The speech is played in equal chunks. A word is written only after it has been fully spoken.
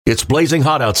It's blazing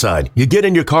hot outside. You get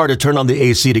in your car to turn on the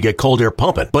AC to get cold air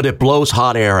pumping, but it blows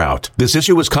hot air out. This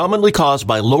issue is commonly caused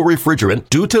by low refrigerant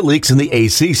due to leaks in the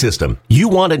AC system. You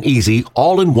want an easy,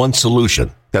 all-in-one solution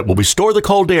that will restore the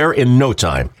cold air in no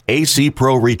time. AC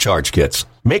Pro Recharge Kits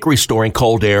make restoring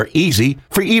cold air easy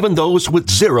for even those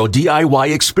with zero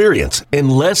DIY experience in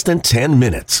less than 10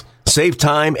 minutes. Save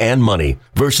time and money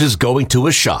versus going to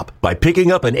a shop by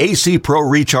picking up an AC Pro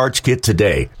Recharge Kit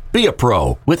today. Be a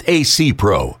pro with AC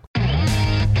Pro.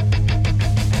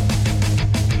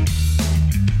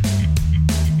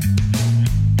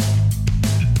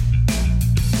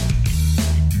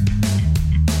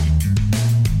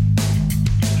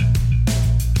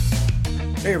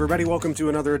 Hey everybody, welcome to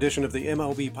another edition of the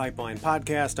MLB Pipeline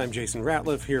Podcast. I'm Jason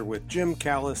Ratliff here with Jim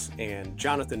Callis and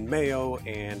Jonathan Mayo,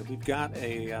 and we've got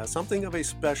something of a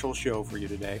special show for you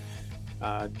today.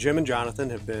 Jim and Jonathan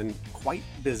have been quite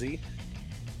busy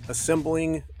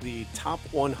assembling the top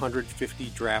 150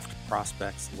 draft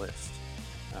prospects list.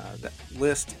 That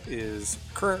list is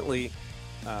currently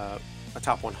a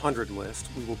top 100 list.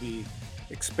 We will be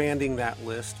expanding that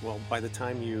list. Well, by the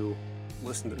time you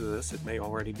listen to this, it may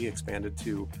already be expanded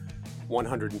to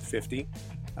 150.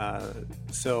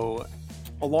 So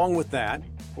along with that,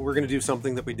 we're going to do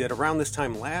something that we did around this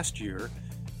time last year.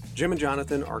 Jim and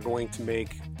Jonathan are going to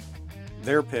make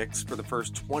their picks for the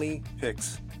first 20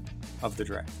 picks of the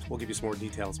draft. We'll give you some more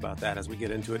details about that as we get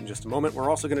into it in just a moment. We're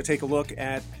also going to take a look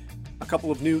at a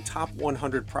couple of new top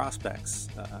 100 prospects.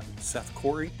 Seth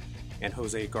Corey and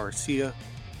Jose Garcia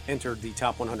entered the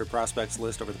top 100 prospects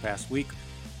list over the past week.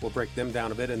 We'll break them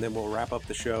down a bit, and then we'll wrap up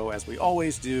the show, as we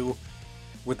always do,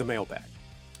 with the mailbag.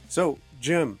 So,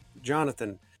 Jim,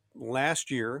 Jonathan, last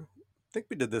year, I think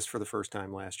we did this for the first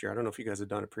time last year. I don't know if you guys had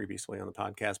done it previously on the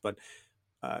podcast, but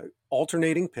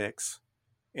alternating picks.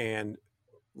 And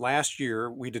last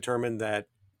year, we determined that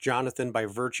Jonathan, by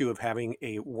virtue of having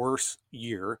a worse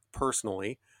year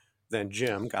personally than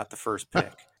Jim, got the first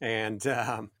pick. And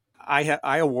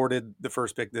I awarded the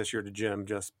first pick this year to Jim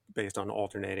just based on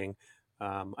alternating.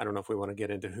 I don't know if we want to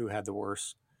get into who had the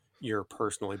worst year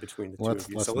personally between the two of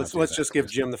you. So let's just give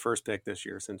Jim the first pick this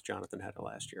year since Jonathan had it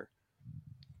last year.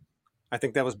 I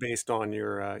think that was based on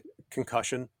your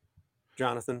concussion,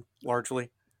 Jonathan,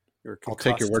 largely. I'll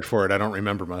take your word for it. I don't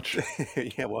remember much.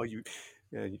 Yeah, well, you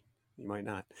might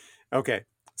not. Okay,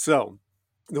 so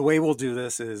the way we'll do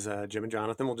this is Jim and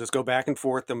Jonathan will just go back and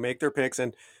forth. They'll make their picks,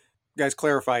 and guys,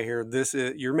 clarify here.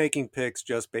 You're making picks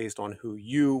just based on who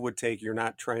you would take. You're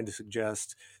not trying to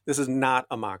suggest, this is not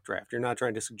a mock draft. You're not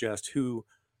trying to suggest who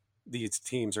these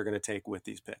teams are going to take with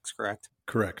these picks, correct?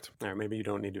 Correct. All right, maybe you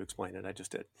don't need to explain it. I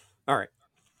just did. All right.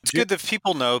 It's good that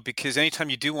people know, because anytime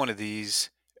you do one of these,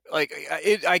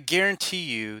 I guarantee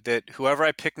you that whoever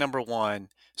I pick number one,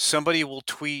 somebody will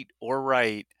tweet or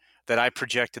write that I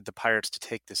projected the Pirates to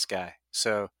take this guy.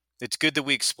 So it's good that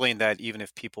we explain that, even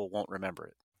if people won't remember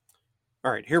it.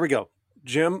 All right, here we go.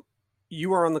 Jim,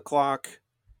 you are on the clock.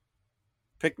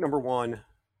 Pick number one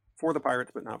for the Pirates,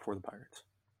 but not for the Pirates.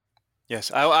 Yes,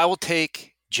 I will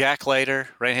take Jack Leiter,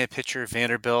 right-hand pitcher,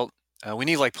 Vanderbilt. We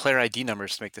need player ID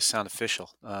numbers to make this sound official.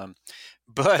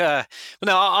 But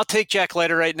no, I'll take Jack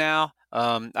Leiter right now.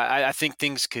 I think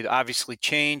things could obviously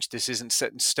change. This isn't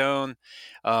set in stone.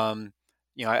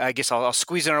 I guess I'll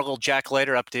squeeze in our little Jack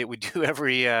Leiter update we do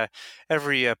every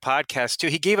podcast too.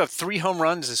 He gave up 3 home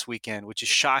runs this weekend, which is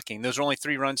shocking. Those are only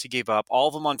 3 runs he gave up, all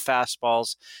of them on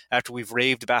fastballs, after we've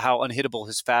raved about how unhittable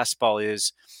his fastball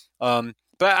is.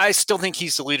 But I still think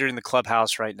he's the leader in the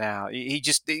clubhouse right now. He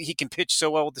can pitch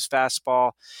so well with his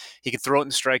fastball. He can throw it in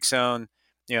the strike zone.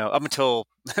 Up until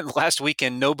last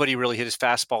weekend, nobody really hit his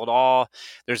fastball at all.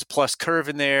 There's a plus curve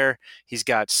in there. He's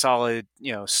got solid,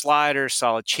 slider,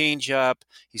 solid changeup.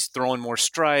 He's throwing more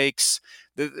strikes.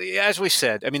 As we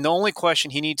said, the only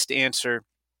question he needs to answer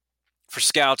for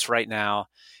scouts right now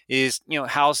is,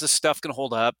 how's this stuff going to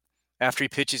hold up after he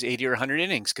pitches 80 or 100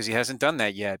 innings? Because he hasn't done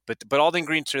that yet. But all the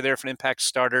ingredients are there for an impact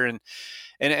starter. And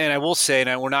I will say,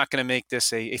 and we're not going to make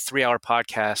this a 3-hour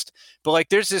podcast, but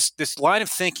there's this line of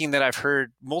thinking that I've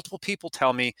heard multiple people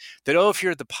tell me that, if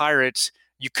you're the Pirates,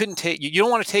 you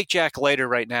don't want to take Jack Leiter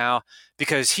right now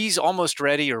because he's almost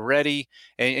ready,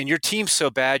 and your team's so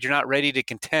bad you're not ready to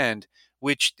contend.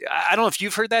 Which I don't know if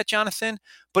you've heard that, Jonathan,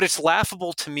 but it's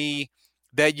laughable to me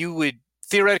that you would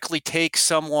theoretically take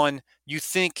someone you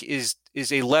think is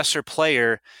a lesser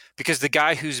player because the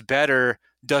guy who's better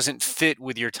doesn't fit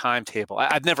with your timetable.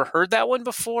 I've never heard that one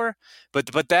before, but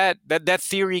that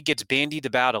theory gets bandied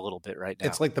about a little bit right now.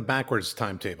 It's like the backwards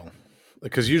timetable,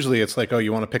 because usually it's like,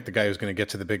 you want to pick the guy who's going to get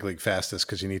to the big league fastest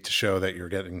because you need to show that you're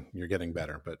getting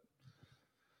better. But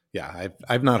Yeah,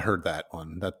 I've not heard that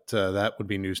one. That would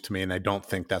be news to me, and I don't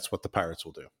think that's what the Pirates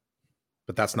will do.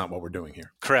 But that's not what we're doing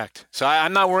here. Correct. So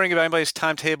I'm not worrying about anybody's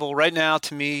timetable. Right now,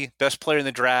 to me, best player in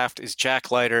the draft is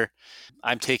Jack Leiter.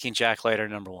 I'm taking Jack Leiter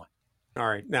number 1. All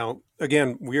right. Now,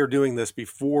 again, we are doing this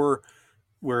before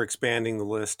we're expanding the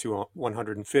list to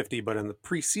 150, but in the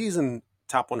preseason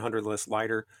top 100 list,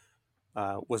 Leiter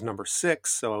was number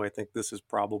 6. So I think this is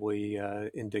probably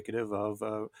indicative of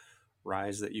a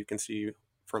rise that you can see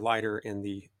for Leiter in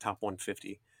the top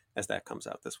 150 as that comes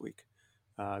out this week.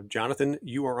 Jonathan,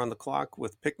 you are on the clock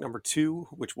with pick number 2,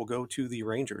 which will go to the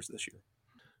Rangers this year.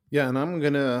 Yeah, and I'm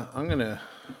gonna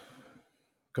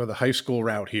go the high school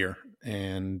route here,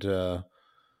 and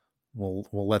we'll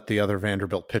let the other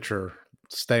Vanderbilt pitcher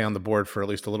stay on the board for at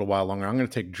least a little while longer. I'm going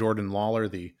to take Jordan Lawler,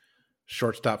 the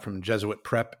shortstop from Jesuit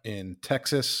Prep in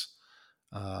Texas.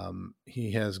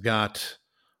 He has got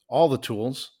all the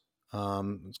tools.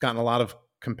 He's gotten a lot of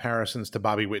comparisons to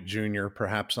Bobby Witt Jr.,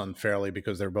 perhaps unfairly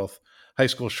because they're both high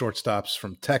school shortstops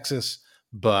from Texas,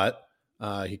 but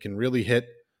he can really hit.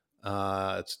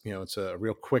 It's a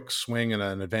real quick swing and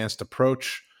an advanced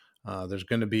approach. There's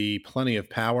going to be plenty of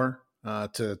power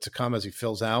to come as he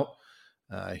fills out.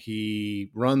 He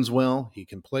runs well. He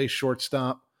can play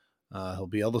shortstop. He'll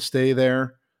be able to stay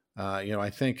there. I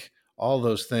think all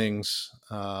those things,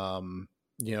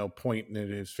 point in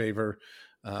his favor.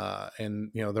 I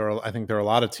think there are a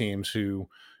lot of teams who,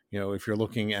 if you're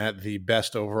looking at the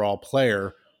best overall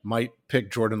player, might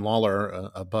pick Jordan Lawler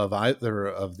above either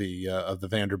of the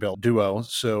Vanderbilt duo.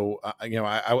 So,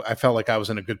 I felt like I was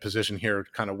in a good position here,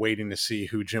 kind of waiting to see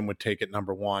who Jim would take at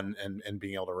number 1 and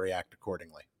being able to react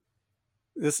accordingly.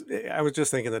 I was just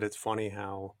thinking that it's funny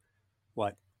how,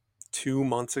 2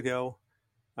 months ago,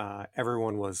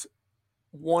 everyone was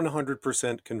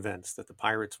 100% convinced that the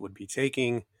Pirates would be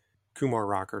taking Kumar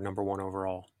Rocker number 1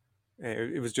 overall.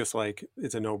 It was just like,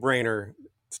 it's a no-brainer.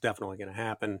 It's definitely going to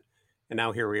happen. And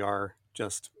now here we are,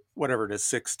 just whatever it is,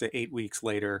 6 to 8 weeks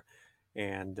later,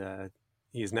 and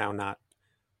he is now not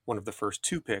one of the first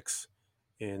 2 picks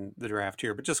in the draft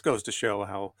here. But just goes to show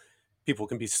how people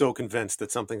can be so convinced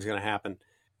that something's going to happen,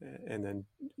 and then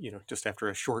just after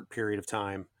a short period of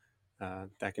time,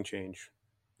 that can change.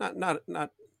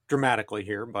 Not dramatically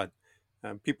here, but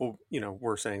people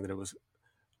were saying that it was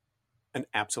an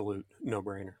absolute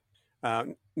no-brainer.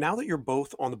 Now that you're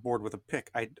both on the board with a pick,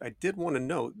 I did want to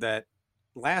note that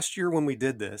last year when we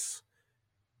did this,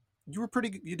 you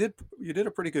did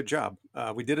a pretty good job.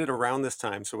 We did it around this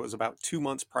time, so it was about 2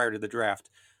 months prior to the draft.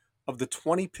 Of the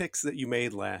 20 picks that you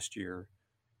made last year,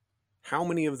 how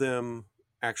many of them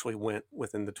actually went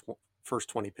within the first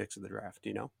 20 picks of the draft? Do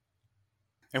you know?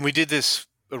 And we did this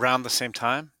around the same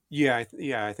time? Yeah,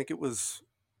 I think it was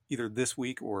either this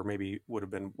week or maybe would have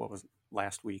been,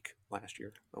 last week, last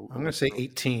year. I'm going to say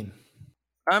 18.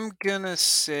 I'm going to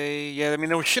say,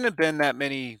 there shouldn't have been that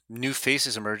many new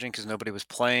faces emerging because nobody was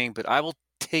playing, but I will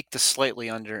take the slightly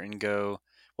under and go,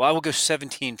 I will go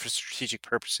 17 for strategic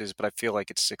purposes, but I feel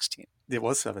like it's 16. It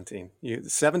was 17.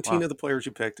 17 of the players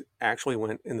you picked actually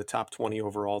went in the top 20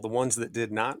 overall. The ones that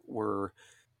did not were,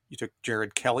 you took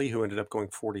Jared Kelly, who ended up going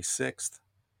 46th,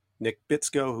 Nick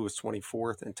Bitsko, who was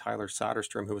 24th, and Tyler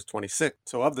Soderstrom, who was 26th.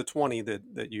 So of the 20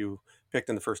 that you picked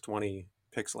in the first 20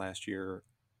 picks last year,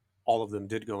 all of them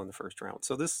did go in the first round.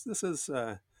 So this is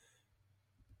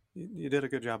you did a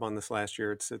good job on this last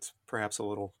year. It's perhaps a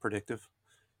little predictive.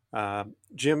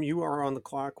 Jim, you are on the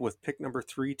clock with pick number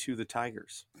 3 to the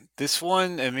Tigers. This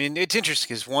one, it's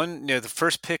interesting because the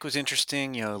first pick was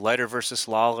interesting, Leiter versus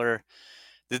Lawler.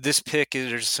 This pick,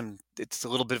 it's a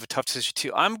little bit of a tough decision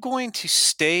too. I'm going to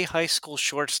stay high school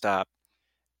shortstop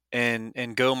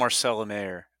and go Marcelo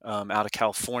Mayer out of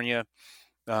California,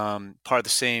 part of the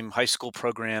same high school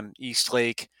program,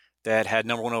 Eastlake, that had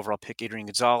number 1 overall pick Adrian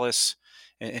Gonzalez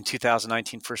and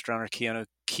 2019 first rounder Keone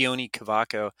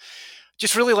Cavaco.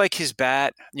 Just really like his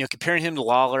bat. Comparing him to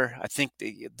Lawler, I think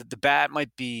the bat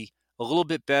might be a little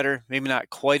bit better, maybe not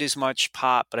quite as much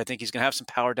pop, but I think he's going to have some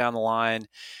power down the line.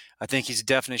 I think he's a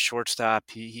definite shortstop.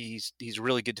 He's a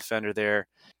really good defender there.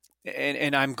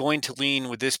 And I'm going to lean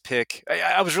with this pick.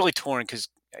 I was really torn because,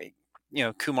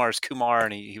 Kumar is Kumar,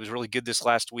 and he was really good this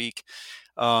last week.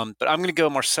 But I'm going to go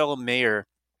Marcelo Mayer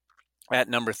at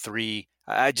number 3.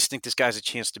 I just think this guy's a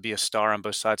chance to be a star on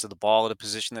both sides of the ball at a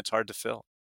position that's hard to fill.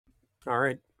 All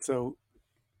right. So,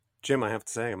 Jim, I have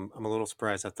to say, I'm a little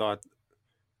surprised. I thought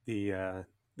the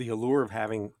allure of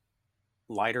having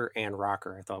Leiter and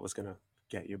Rocker, I thought was going to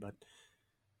get you, but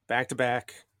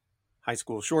back-to-back high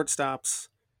school shortstops,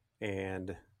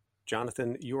 and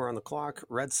Jonathan, you are on the clock.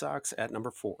 Red Sox at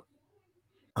number 4.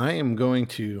 I am going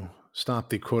to stop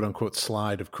the quote-unquote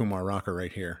slide of Kumar Rocker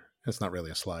right here. It's not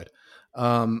really a slide.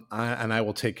 I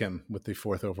will take him with the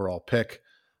 4th overall pick.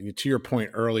 To your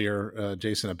point earlier,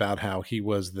 Jason, about how he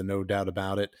was the no doubt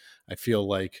about it, I feel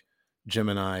like Jim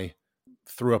and I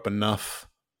threw up enough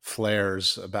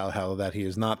flares about how that he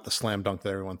is not the slam dunk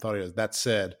that everyone thought he was. That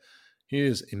said, he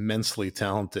is immensely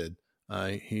talented.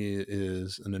 He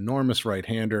is an enormous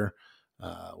right-hander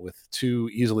with 2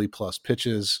 easily plus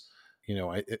pitches.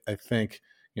 I think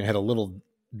had a little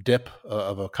dip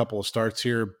of a couple of starts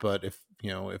here, but if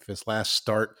his last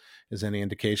start is any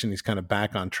indication, he's kind of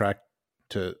back on track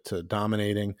to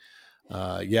dominating.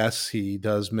 Yes, he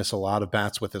does miss a lot of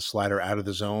bats with his slider out of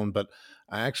the zone, but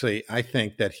I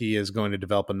think that he is going to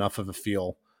develop enough of a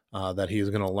feel that he is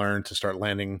going to learn to start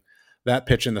landing that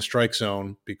pitch in the strike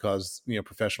zone, because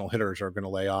professional hitters are going to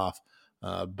lay off.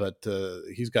 But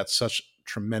he's got such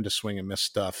tremendous swing and miss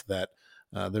stuff that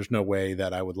there's no way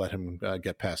that I would let him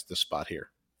get past this spot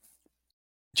here.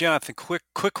 Jonathan,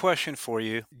 quick question for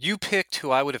you. You picked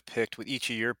who I would have picked with each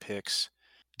of your picks.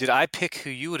 Did I pick who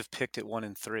you would have picked at 1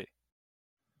 and 3?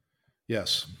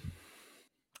 Yes.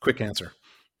 Quick answer.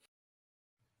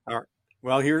 All right.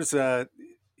 Well, here's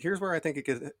where I think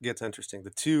it gets interesting.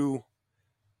 The 2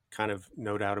 kind of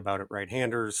no doubt about it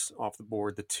right-handers off the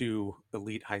board, the 2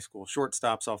 elite high school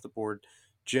shortstops off the board.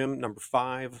 Jim, number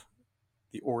 5,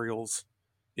 the Orioles,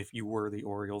 if you were the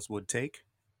Orioles, would take.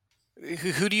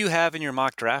 Who do you have in your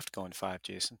mock draft going 5,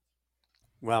 Jason?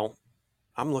 Well,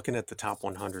 I'm looking at the top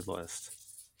 100 list.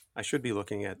 I should be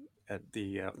looking at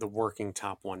the working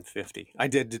top 150. I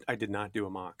did not do a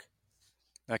mock.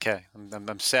 Okay,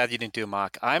 I'm sad you didn't do a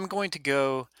mock. I'm going to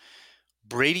go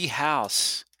Brady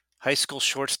House, high school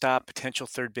shortstop, potential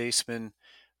third baseman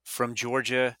from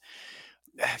Georgia.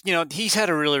 He's had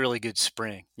a really, really good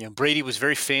spring. Brady was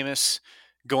very famous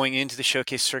going into the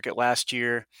showcase circuit last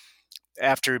year.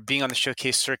 After being on the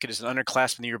showcase circuit as an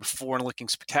underclassman the year before and looking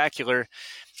spectacular,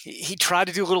 he tried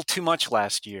to do a little too much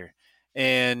last year,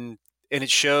 and it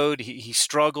showed. He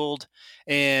struggled,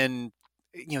 and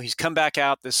he's come back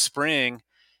out this spring,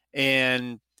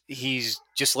 and he's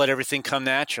just let everything come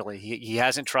naturally. He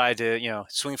hasn't tried to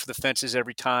swing for the fences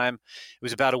every time. It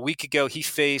was about a week ago he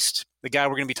faced the guy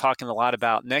we're going to be talking a lot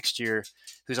about next year,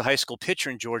 who's a high school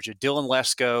pitcher in Georgia, Dylan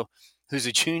Lesko, who's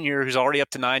a junior, who's already up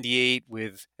to 98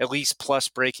 with at least plus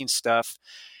breaking stuff.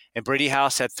 And Brady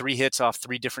House had 3 hits off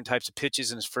 3 different types of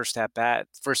pitches in his first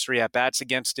 3 at-bats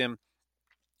against him.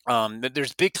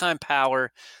 There's big-time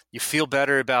power. You feel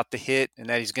better about the hit and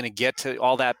that he's going to get to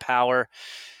all that power.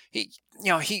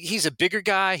 He's a bigger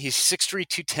guy. He's 6'3",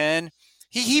 210.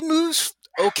 He moves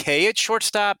okay at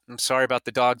shortstop. I'm sorry about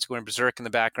the dogs going berserk in the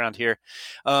background here.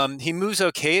 He moves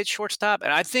okay at shortstop,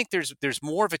 and I think there's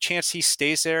more of a chance he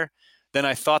stays there than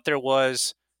I thought there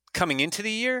was coming into the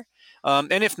year.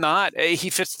 And if not, he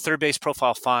fits the third base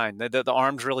profile fine. The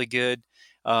arm's really good.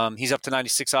 He's up to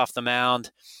 96 off the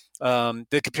mound.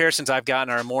 The comparisons I've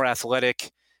gotten are more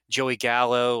athletic Joey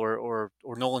Gallo or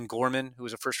Nolan Gorman, who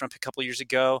was a first-round pick a couple of years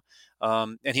ago,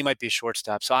 and he might be a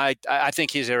shortstop. So I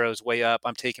think his arrow is way up.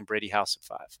 I'm taking Brady House at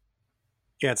 5.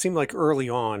 Yeah, it seemed like early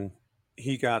on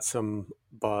he got some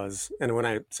buzz. And when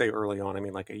I say early on, I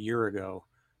mean like a year ago,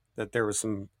 that there was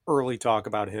some early talk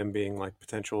about him being like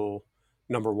potential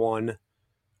number 1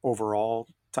 overall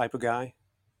type of guy.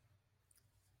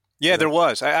 Yeah, there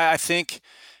was. I think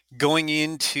going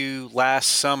into last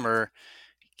summer,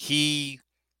 I'd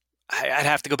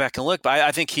have to go back and look, but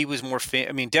I think he was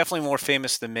definitely more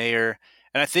famous than Mayer,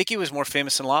 and I think he was more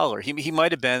famous than Lawler. He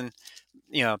might have been,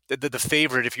 the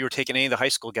favorite if you were taking any of the high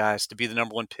school guys to be the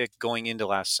number 1 pick going into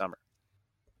last summer.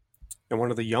 And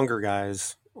one of the younger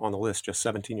guys on the list, just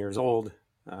 17 years old,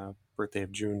 birthday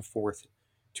of June 4th,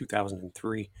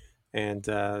 2003, and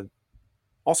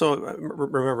also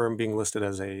remember him being listed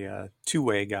as a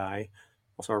 2-way guy,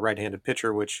 also a right-handed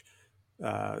pitcher, which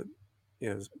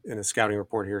is in a scouting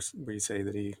report here we say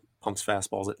that he pumps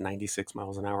fastballs at 96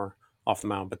 miles an hour off the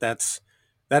mound, but that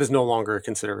is no longer a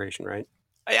consideration, right?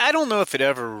 I don't know if it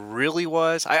ever really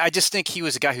was. I just think he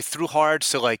was a guy who threw hard.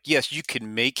 So, yes, you could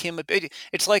make him a bit.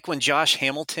 It's like when Josh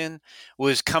Hamilton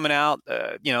was coming out,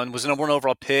 and was the number 1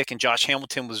 overall pick, and Josh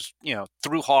Hamilton was,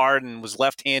 threw hard and was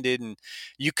left-handed, and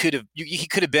he could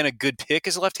have been a good pick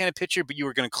as a left-handed pitcher, but you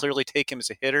were going to clearly take him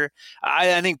as a hitter.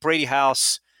 I think Brady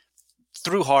House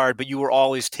threw hard, but you were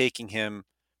always taking him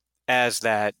as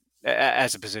a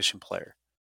position player.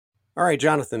 All right,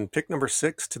 Jonathan, pick number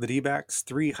 6 to the D-backs.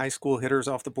 3 high school hitters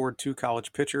off the board, 2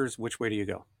 college pitchers. Which way do you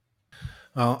go?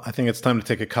 Well, I think it's time to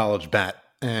take a college bat,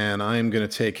 and I'm going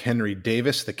to take Henry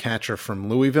Davis, the catcher from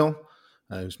Louisville,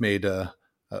 who's made a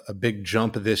big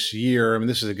jump this year. I mean,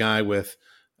 this is a guy with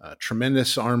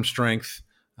tremendous arm strength.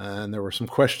 And there were some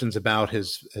questions about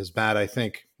his bat, I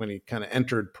think, when he kind of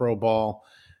entered pro ball.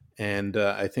 And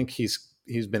I think he's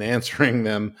been answering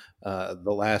them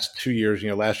the last 2 years.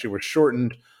 Last year was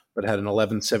shortened, but had an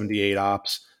 1178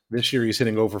 ops. This year he's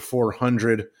hitting over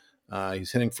 400.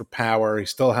 He's hitting for power. He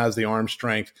still has the arm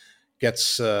strength,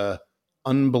 gets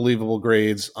unbelievable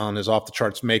grades on his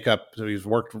off-the-charts makeup. So he's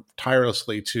worked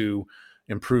tirelessly to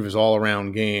improve his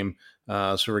all-around game.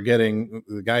 So we're getting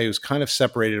the guy who's kind of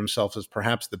separated himself as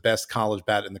perhaps the best college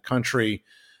bat in the country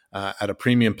at a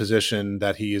premium position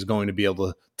that he is going to be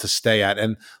able to stay at.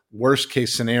 And worst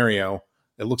case scenario,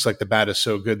 it looks like the bat is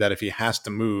so good that if he has to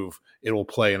move, it will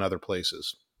play in other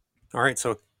places. All right,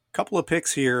 so a couple of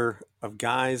picks here of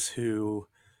guys who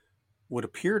would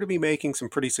appear to be making some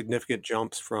pretty significant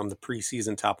jumps from the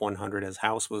preseason top 100, as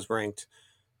House was ranked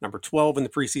number 12 in the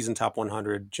preseason top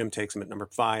 100. Jim takes him at number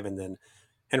 5, and then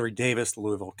Henry Davis, the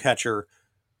Louisville catcher,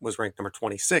 was ranked number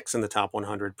 26 in the top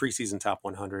 100, preseason top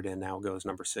 100, and now goes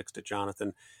number 6 to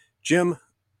Jonathan. Jim,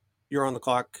 you're on the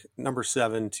clock, number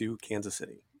 7 to Kansas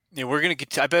City. Yeah, we're going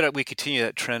to. I bet we continue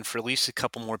that trend for at least a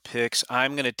couple more picks.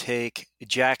 I'm going to take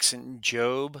Jackson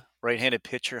Jobe, right-handed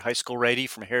pitcher, high school righty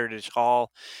from Heritage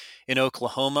Hall in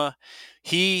Oklahoma.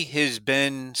 He has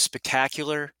been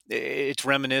spectacular. It's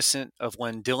reminiscent of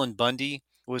when Dylan Bundy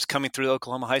was coming through the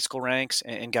Oklahoma high school ranks,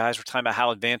 and guys were talking about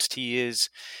how advanced he is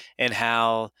and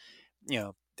how,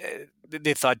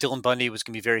 they thought Dylan Bundy was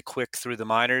going to be very quick through the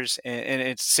minors. And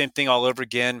it's the same thing all over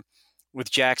again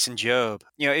with Jackson Jobe.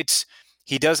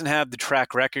 He doesn't have the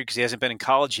track record because he hasn't been in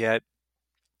college yet,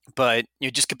 but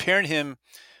just comparing him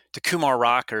to Kumar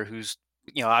Rocker, who's,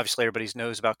 obviously everybody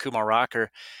knows about Kumar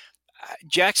Rocker.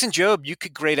 Jackson Jobe, you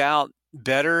could grade out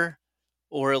better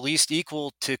or at least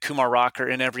equal to Kumar Rocker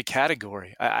in every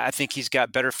category. I think he's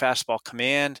got better fastball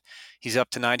command. He's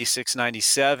up to 96,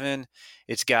 97.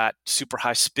 It's got super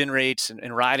high spin rates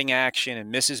and riding action and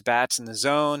misses bats in the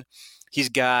zone. He's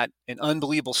got an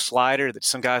unbelievable slider that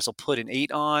some guys will put an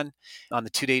 8 on the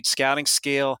 2-to-8 scouting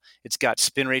scale. It's got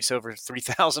spin rates over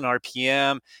 3,000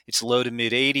 RPM. It's low to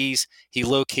mid 80s. He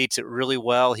locates it really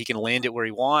well. He can land it where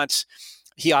he wants.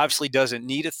 He obviously doesn't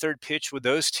need a third pitch with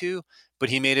those two, but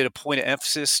he made it a point of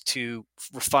emphasis to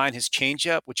refine his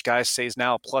changeup, which guys say is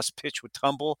now a plus pitch with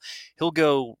tumble. He'll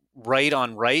go right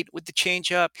on right with the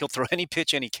changeup. He'll throw any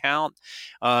pitch, any count.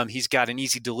 He's got an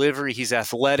easy delivery. He's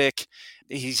athletic.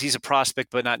 He's a prospect,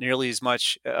 but not nearly as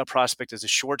much a prospect as a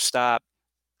shortstop.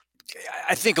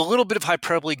 I think a little bit of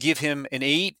hyperbole, give him an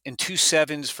 8 and 2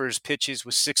 7s for his pitches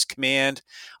with 6 command.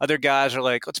 Other guys are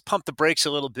like, let's pump the brakes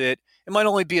a little bit. It might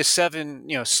only be a 7,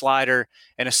 slider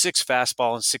and a 6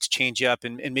 fastball and 6 changeup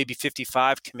and maybe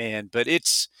 55 command. But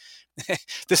it's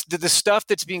the stuff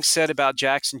that's being said about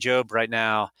Jackson Jobe right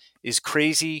now is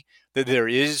crazy. That there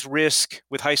is risk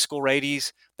with high school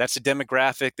righties. That's a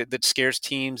demographic that scares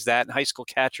teams, that and high school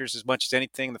catchers as much as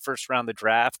anything in the first round of the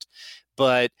draft.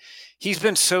 But he's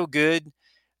been so good.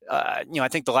 I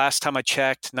think the last time I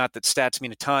checked, not that stats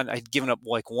mean a ton, I'd given up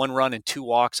like 1 run and 2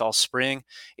 walks all spring.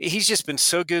 He's just been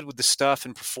so good with the stuff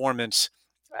and performance.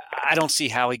 I don't see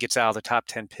how he gets out of the top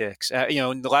 10 picks.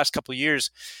 In the last couple of years,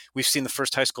 we've seen the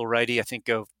first high school righty, I think,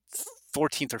 go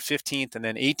 14th or 15th and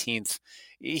then 18th.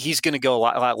 He's going to go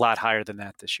a lot higher than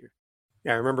that this year.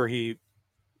 Yeah, I remember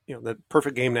the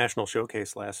Perfect Game National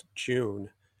Showcase last June.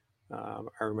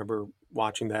 I remember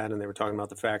watching that, and they were talking about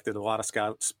the fact that a lot of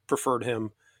scouts preferred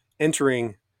him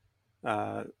entering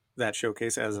that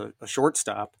showcase as a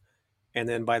shortstop. And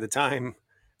then by the time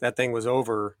that thing was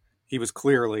over, he was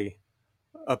clearly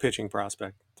a pitching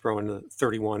prospect, throwing the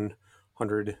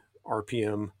 3,100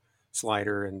 RPM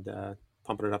slider and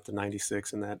pumping it up to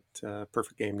 96 in that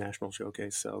Perfect Game National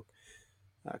Showcase. So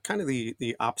kind of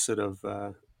the opposite of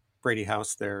Brady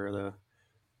House there, the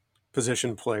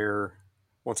position player,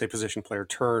 I won't say position player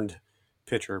turned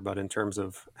pitcher, but in terms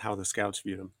of how the scouts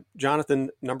viewed him.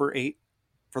 Jonathan, number 8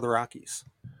 for the Rockies.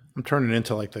 I'm turning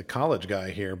into like the college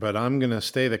guy here, but I'm going to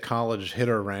stay the college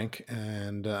hitter rank.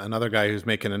 And another guy who's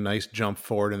making a nice jump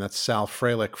forward, and that's Sal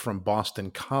Frelick from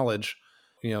Boston College.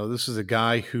 This is a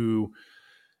guy who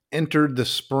entered the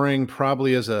spring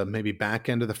probably as a maybe back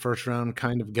end of the first round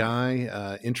kind of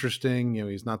guy. Interesting.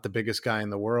 He's not the biggest guy in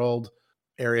the world.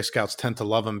 Area scouts tend to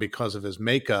love him because of his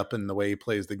makeup and the way he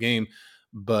plays the game.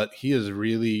 But he has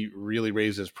really, really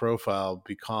raised his profile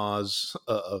because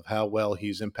of how well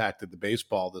he's impacted the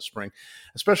baseball this spring,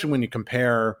 especially when you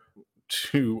compare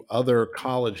to other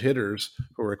college hitters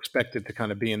who are expected to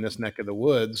kind of be in this neck of the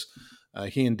woods.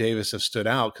 He and Davis have stood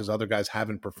out because other guys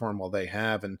haven't performed while they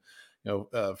have. And,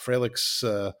 Frelick's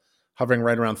hovering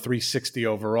right around 360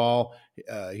 overall.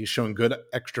 He's showing good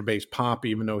extra base pop,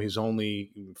 even though he's only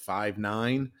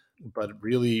 5'9", but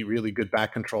really, really good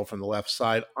back control from the left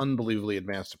side. Unbelievably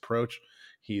advanced approach.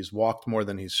 He's walked more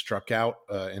than he's struck out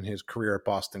in his career at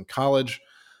Boston College.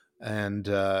 And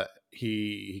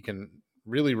he can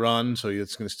really run, so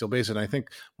he's going to steal base. And I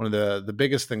think one of the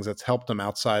biggest things that's helped him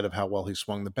outside of how well he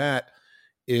swung the bat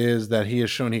is that he has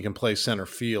shown he can play center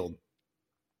field.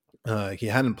 He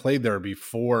hadn't played there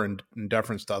before in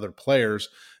deference to other players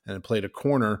and had played a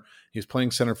corner. He's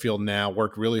playing center field now,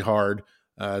 worked really hard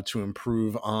to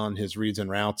improve on his reads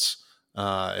and routes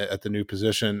at the new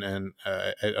position. And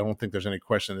I don't think there's any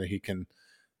question that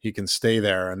he can stay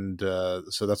there. And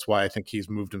so that's why I think he's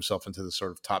moved himself into the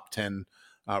sort of top 10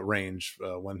 range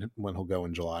when he'll go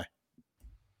in July.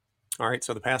 All right,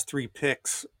 so the past 3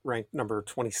 picks ranked number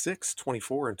 26,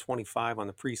 24, and 25 on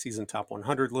the preseason top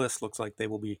 100 list. Looks like they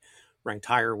will be ranked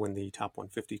higher when the top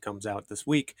 150 comes out this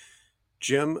week.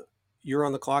 Jim, you're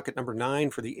on the clock at number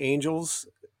 9 for the Angels.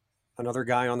 Another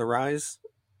guy on the rise?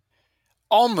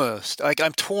 Almost. Like,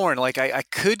 I'm torn. Like, I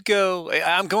could go –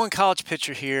 I'm going college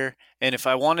pitcher here, and if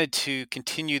I wanted to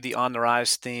continue the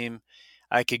on-the-rise theme,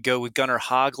 I could go with Gunnar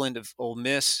Hoglund of Ole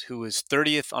Miss, who was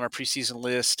 30th on our preseason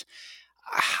list.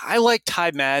 I like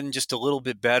Ty Madden just a little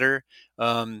bit better.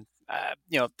 I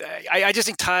just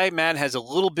think Ty Madden has a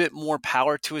little bit more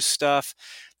power to his stuff.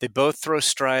 They both throw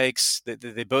strikes.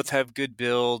 They both have good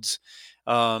builds.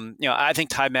 I think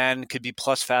Ty Madden could be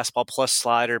plus fastball, plus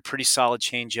slider, pretty solid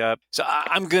changeup. So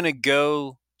I'm going to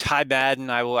go Ty Madden.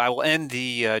 I will end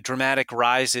the dramatic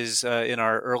rises in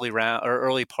our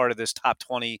early part of this top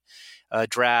 20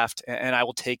 draft, and I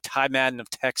will take Ty Madden of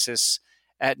Texas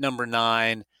at number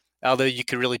 9. Although you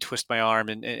could really twist my arm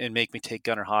and make me take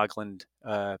Gunnar Hoglund,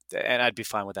 and I'd be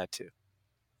fine with that too.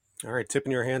 All right,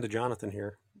 tipping your hand to Jonathan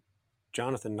here.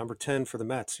 Jonathan, number 10 for the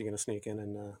Mets. You going to sneak in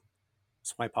and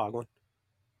swipe Hoglund?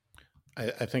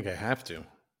 I think I have to.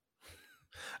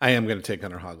 I am going to take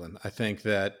Gunnar Hoglund. I think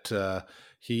that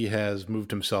he has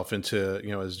moved himself into,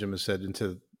 as Jim has said,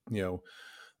 into, the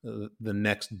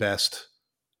next best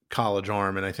college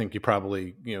arm. And I think you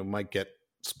probably, might get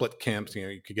split camps.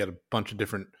 You could get a bunch of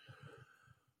different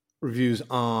reviews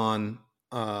on,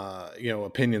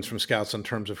 opinions from scouts in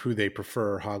terms of who they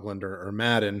prefer, Hoglund or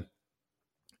Madden.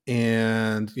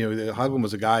 And, Hoglund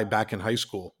was a guy back in high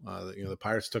school. The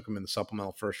Pirates took him in the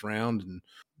supplemental first round, and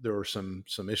there were some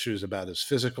issues about his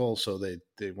physical, so they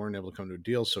weren't able to come to a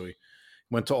deal. So he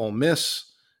went to Ole Miss.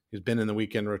 He's been in the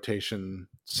weekend rotation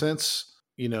since,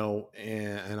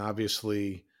 and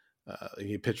obviously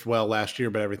he pitched well last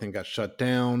year, but everything got shut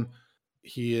down.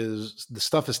 The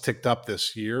stuff has ticked up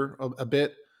this year a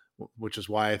bit, which is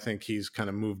why I think he's kind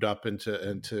of moved up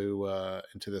into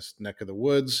this neck of the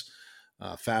woods.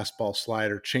 Fastball,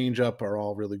 slider, changeup are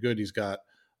all really good. He's got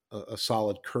a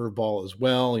solid curveball as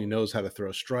well. He knows how to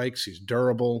throw strikes. He's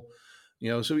durable.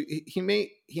 So he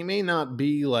may not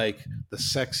be like the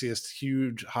sexiest,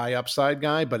 huge, high upside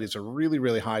guy, but he's a really,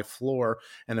 really high floor.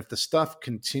 And if the stuff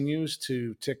continues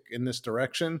to tick in this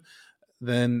direction,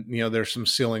 then there's some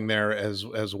ceiling there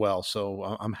as well.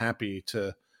 So I'm happy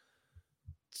to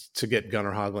get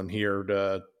Gunnar Hoglund here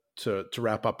to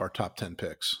wrap up our top 10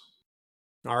 picks.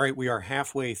 All right, we are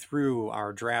halfway through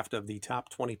our draft of the top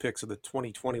 20 picks of the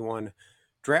 2021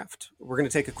 draft. We're going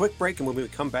to take a quick break, and when we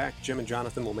come back, Jim and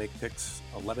Jonathan will make picks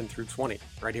 11 through 20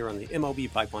 right here on the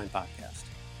MLB Pipeline Podcast.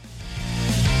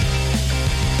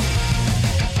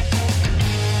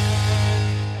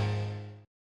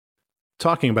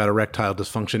 Talking about erectile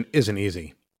dysfunction isn't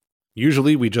easy.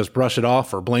 Usually we just brush it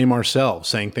off or blame ourselves,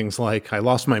 saying things like, I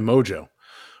lost my mojo.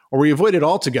 Or we avoid it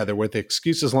altogether with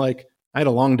excuses like, I had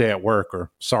a long day at work,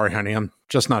 or sorry, honey, I'm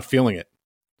just not feeling it.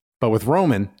 But with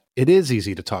Roman, it is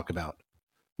easy to talk about.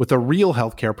 With a real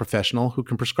healthcare professional who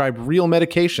can prescribe real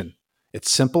medication, it's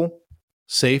simple,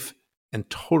 safe, and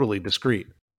totally discreet.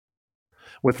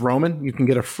 With Roman, you can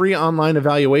get a free online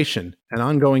evaluation and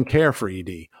ongoing care for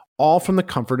ED, all from the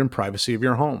comfort and privacy of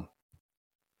your home.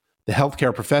 The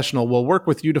healthcare professional will work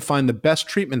with you to find the best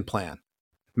treatment plan.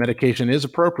 If medication is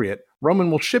appropriate,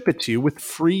 Roman will ship it to you with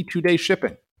free 2-day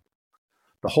shipping.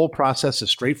 The whole process is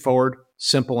straightforward,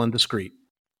 simple, and discreet.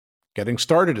 Getting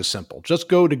started is simple. Just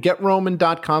go to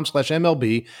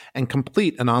GetRoman.com/MLB and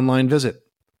complete an online visit.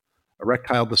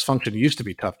 Erectile dysfunction used to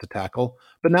be tough to tackle,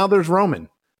 but now there's Roman.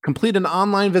 Complete an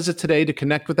online visit today to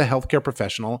connect with a healthcare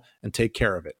professional and take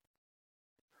care of it.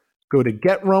 Go to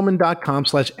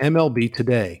GetRoman.com/MLB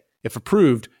today. If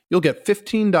approved, you'll get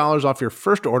 $15 off your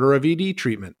first order of ED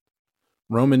treatment.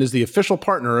 Roman is the official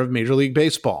partner of Major League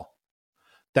Baseball.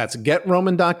 That's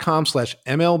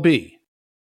GetRoman.com/MLB.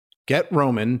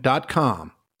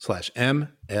 GetRoman.com/MLB.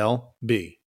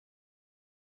 MLB.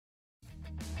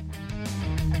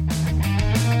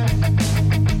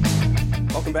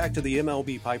 Welcome back to the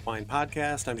MLB Pipeline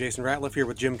Podcast. I'm Jason Ratliff here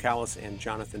with Jim Callis and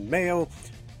Jonathan Mayo.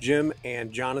 Jim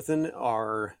and Jonathan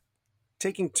are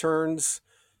taking turns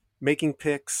making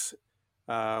picks.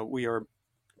 We are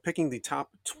picking the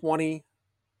top 20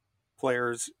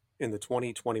 players in the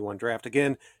 2021 draft.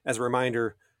 Again, as a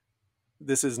reminder,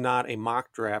 this is not a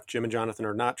mock draft. Jim and Jonathan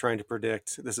are not trying to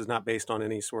predict. This is not based on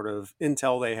any sort of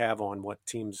intel they have on what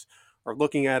teams are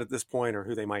looking at this point or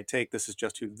who they might take. This is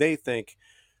just who they think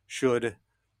should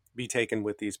be taken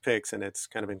with these picks, and it's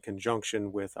kind of in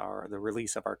conjunction with the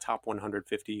release of our top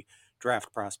 150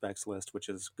 draft prospects list, which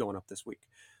is going up this week.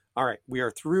 All right, we are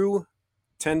through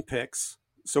 10 picks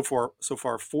so far.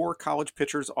 4 college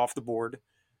pitchers off the board,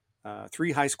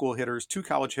 3 high school hitters, 2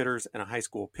 college hitters, and a high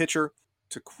school pitcher.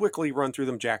 To quickly run through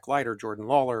them: Jack Leiter, Jordan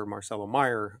Lawler, Marcelo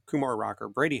Meyer, Kumar Rocker,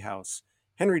 Brady House,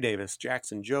 Henry Davis,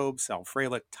 Jackson Jobe, Sal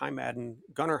Frelick, Ty Madden,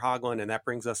 Gunnar Hoglund, and that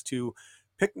brings us to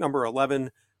pick number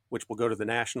 11, which will go to the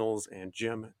Nationals. And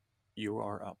Jim, you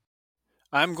are up.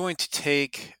 I'm going to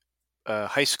take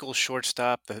high school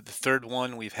shortstop, the third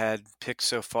one we've had picked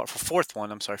so far, fourth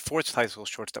high school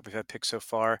shortstop we've had picked so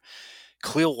far.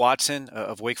 Khalil Watson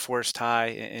of Wake Forest High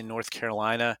in North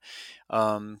Carolina.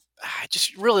 I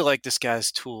just really like this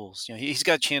guy's tools. He's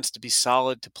got a chance to be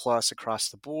solid to plus across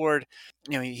the board.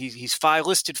 He's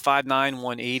listed 5'9",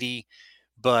 180,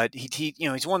 but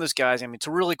he's one of those guys. I mean, it's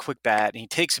a really quick bat, and he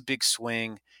takes a big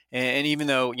swing. And even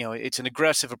though it's an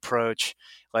aggressive approach,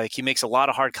 like he makes a lot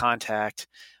of hard contact,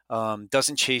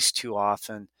 doesn't chase too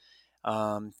often.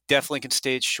 Definitely can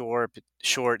stay short.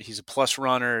 He's a plus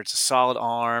runner. It's a solid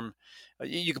arm.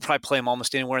 You could probably play him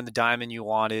almost anywhere in the diamond you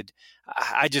wanted.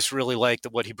 I just really like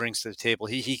what he brings to the table.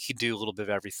 He can do a little bit of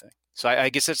everything. So I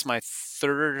guess that's my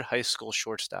third high school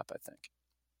shortstop, I think.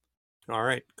 All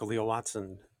right, Khalil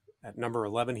Watson at number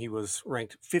 11. He was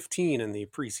ranked 15 in the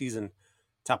preseason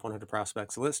top 100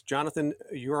 prospects list. Jonathan,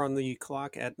 you're on the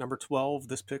clock at number 12.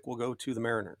 This pick will go to the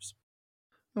Mariners.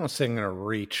 I'm not saying I'm going to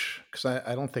reach, because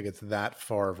I don't think it's that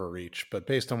far of a reach, but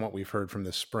based on what we've heard from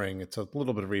this spring, it's a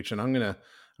little bit of reach. And I'm going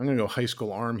to go high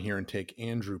school arm here and take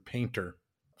Andrew Painter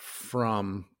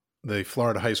from the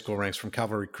Florida high school ranks from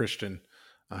Calvary Christian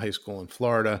High School in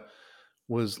Florida.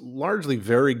 Was largely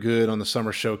very good on the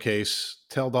summer showcase,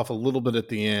 tailed off a little bit at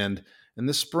the end. And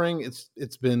this spring,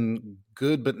 it's been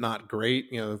good, but not great.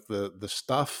 The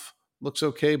stuff looks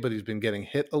okay, but he's been getting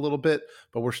hit a little bit.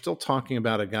 But we're still talking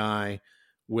about a guy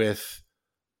with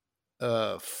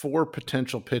 4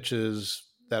 potential pitches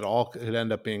that all could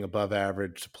end up being above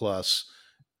average to plus,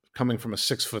 coming from a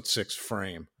 6'6"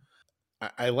 frame.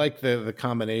 I like the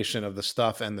combination of the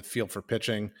stuff and the feel for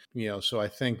pitching. So I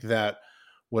think that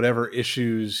whatever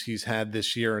issues he's had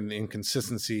this year and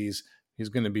inconsistencies, he's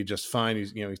going to be just fine.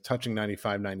 He's touching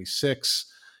 95,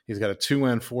 96. He's got a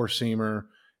 2-end 4-seamer.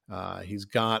 He's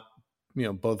got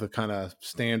both the kind of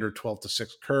standard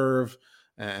 12-6 curve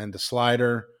and the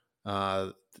slider.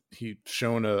 He's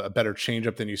shown a better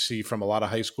changeup than you see from a lot of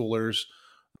high schoolers.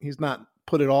 He's not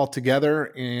put it all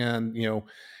together, and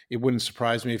it wouldn't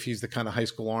surprise me if he's the kind of high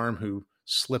school arm who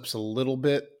slips a little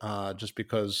bit just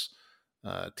because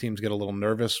teams get a little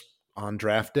nervous on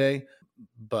draft day.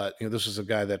 But this is a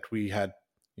guy that we had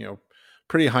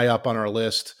pretty high up on our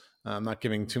list. I'm not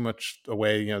giving too much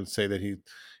away, to say that he's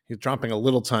dropping a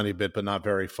little tiny bit, but not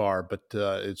very far. But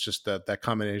it's just that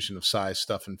combination of size,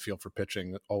 stuff, and feel for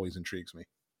pitching that always intrigues me.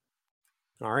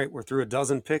 All right, we're through a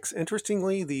dozen picks.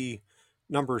 Interestingly, the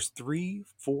numbers 3,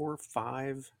 4,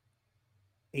 5,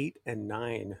 8, and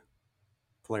 9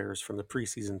 players from the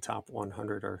preseason top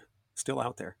 100 are still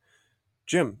out there.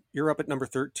 Jim, you're up at number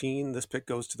 13. This pick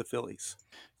goes to the Phillies.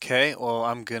 Okay, well,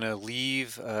 I'm going to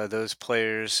leave those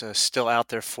players still out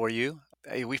there for you.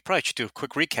 We probably should do a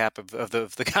quick recap of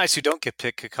the guys who don't get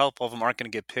picked. A couple of them aren't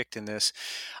going to get picked in this.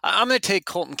 I'm going to take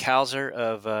Colton Cowser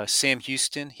of Sam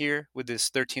Houston here with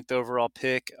his 13th overall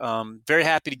pick. Very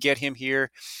happy to get him here.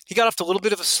 He got off to a little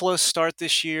bit of a slow start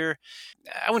this year.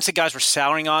 I wouldn't say guys were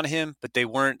souring on him, but they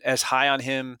weren't as high on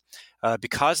him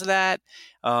because of that.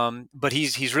 But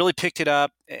he's really picked it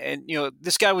up. And,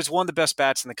 this guy was one of the best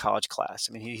bats in the college class.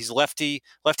 I mean, he's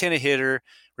left-handed hitter,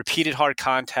 repeated hard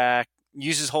contact,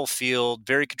 uses whole field,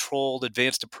 very controlled,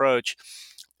 advanced approach.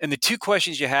 And the 2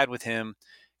 questions you had with him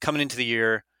coming into the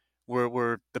year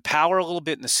were the power a little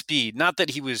bit and the speed. Not that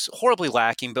he was horribly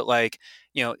lacking, but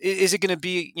is it going to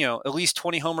be, at least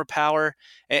 20 homer power?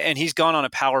 And he's gone on a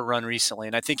power run recently.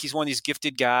 And I think he's one of these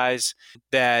gifted guys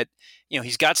that,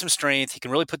 he's got some strength. He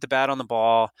can really put the bat on the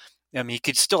ball. I mean, he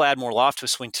could still add more loft to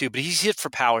his swing too, but he's hit for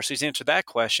power, so he's answered that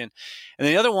question. And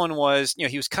the other one was,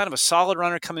 he was kind of a solid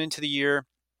runner coming into the year,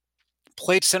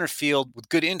 played center field with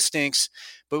good instincts,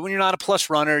 but when you're not a plus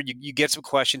runner, you get some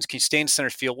questions. Can you stay in center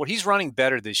field? Well, he's running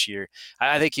better this year.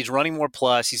 I think he's running more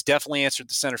plus. He's definitely answered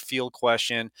the center field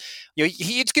question.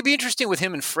 It's going to be interesting with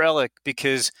him and Frelick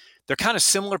because they're kind of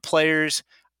similar players.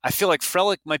 I feel like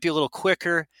Frelick might be a little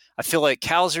quicker. I feel like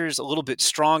Cowser's a little bit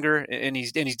stronger, and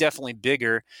he's definitely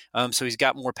bigger, so he's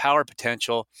got more power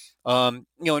potential. And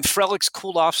Frelick's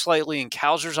cooled off slightly, and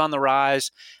Cowser's on the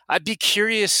rise. I'd be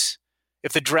curious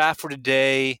if the draft were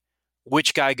today,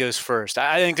 which guy goes first.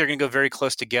 I think they're going to go very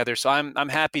close together, so I'm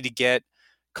happy to get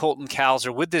Colton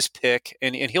Cowser with this pick,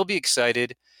 and he'll be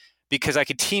excited because I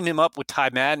could team him up with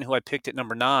Ty Madden, who I picked at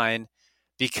number 9,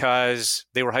 because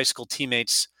they were high school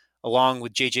teammates along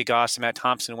with J.J. Goss and Matt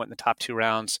Thompson, went in the top 2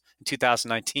 rounds in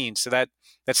 2019. So that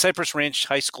Cypress Ranch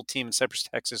high school team in Cypress,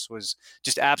 Texas was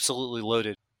just absolutely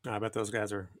loaded. I bet those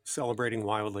guys are celebrating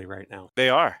wildly right now. They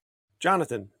are.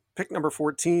 Jonathan, pick number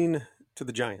 14 to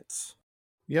the Giants.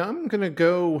 Yeah, I'm going to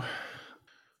go.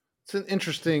 It's an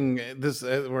interesting.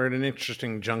 We're at an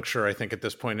interesting juncture, I think, at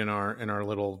this point in our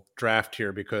little draft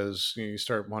here, because you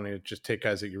start wanting to just take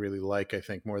guys that you really like. I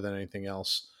think more than anything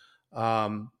else.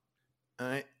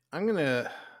 I'm gonna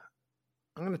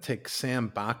take Sam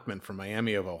Bachman from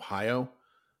Miami of Ohio.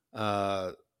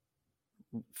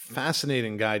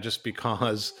 Fascinating guy, just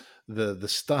because the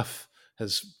stuff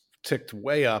has ticked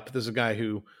way up. This is a guy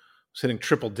who was hitting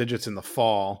triple digits in the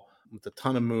fall with a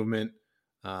ton of movement,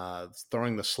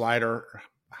 throwing the slider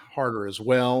harder as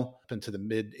well, up into the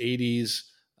mid 80s.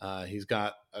 He's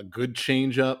got a good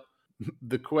changeup.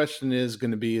 The question is going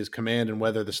to be his command and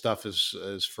whether the stuff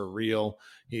is for real.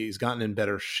 He's gotten in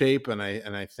better shape, and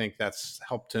I think that's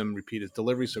helped him repeat his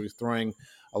delivery. So he's throwing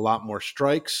a lot more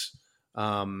strikes,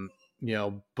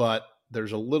 but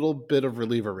there's a little bit of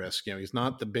reliever risk. He's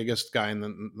not the biggest guy in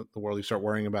the world. You start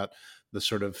worrying about the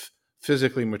sort of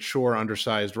physically mature,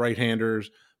 undersized right-handers.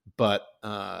 But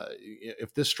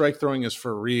if this strike throwing is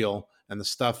for real and the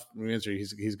stuff,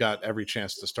 he's got every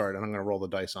chance to start, and I'm going to roll the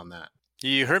dice on that.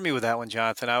 You heard me with that one,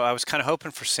 Jonathan. I was kind of hoping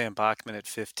for Sam Bachman at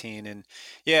 15, and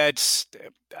yeah,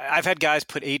 I've had guys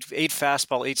put eight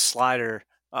fastball, 8 slider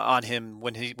on him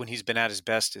when he's been at his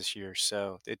best this year.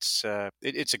 So it's a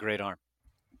great arm.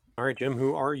 All right, Jim,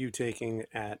 who are you taking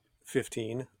at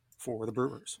 15 for the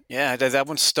Brewers? Yeah, that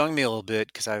one stung me a little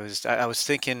bit because I was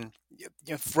thinking,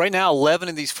 right now 11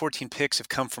 of these 14 picks have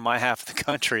come from my half of the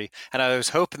country, and I was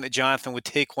hoping that Jonathan would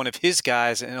take one of his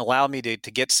guys and allow me to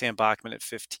get Sam Bachman at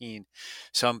 15.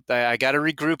 So I got to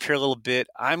regroup here a little bit.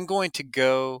 I'm going to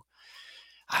go.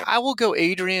 I will go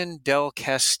Adrian Del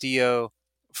Castillo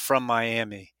from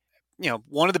Miami.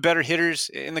 One of the better hitters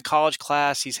in the college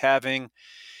class. He's having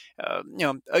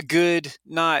a good,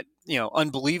 not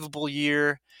unbelievable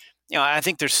year. I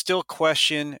think there's still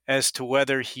question as to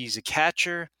whether he's a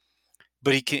catcher,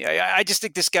 but he can. I just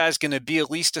think this guy's going to be at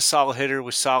least a solid hitter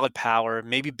with solid power,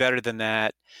 maybe better than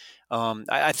that.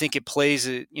 I think it plays.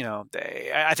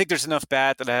 I think there's enough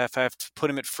bat that if I have to put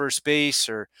him at first base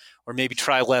or maybe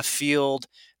try left field,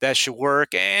 that should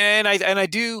work. And I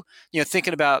do.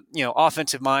 Thinking about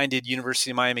offensive-minded University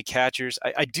of Miami catchers,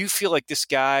 I do feel like this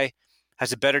guy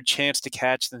has a better chance to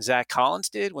catch than Zach Collins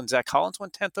did when Zach Collins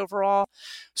went 10th overall.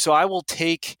 So I will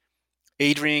take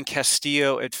Adrian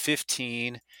Castillo at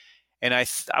 15. And I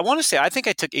want to say, I think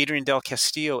I took Adrian Del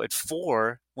Castillo at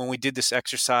 4 when we did this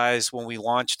exercise, when we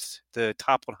launched the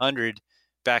top 100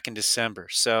 back in December.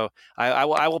 So I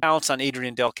will bounce on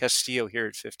Adrian Del Castillo here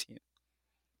at 15.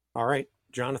 All right,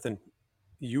 Jonathan,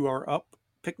 you are up.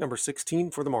 Pick number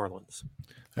 16 for the Marlins.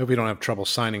 I hope you don't have trouble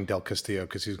signing Del Castillo,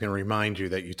 because he's going to remind you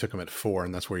that you took him at 4,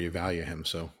 and that's where you value him.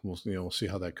 So we'll see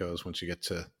how that goes once you get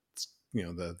to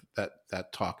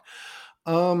that talk.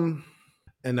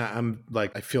 And I'm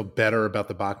like, I feel better about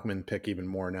the Bachman pick even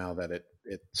more now that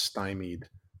it stymied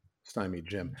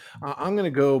Jim. I'm going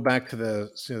to go back to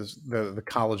the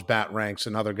college bat ranks.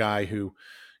 Another guy who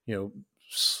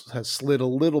has slid a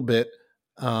little bit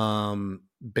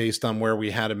based on where we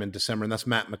had him in December, and that's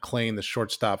Matt McLean, the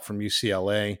shortstop from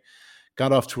UCLA.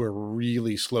 Got off to a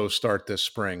really slow start this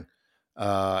spring,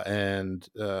 and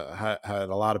had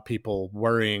a lot of people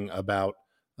worrying about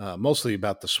mostly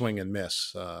about the swing and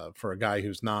miss for a guy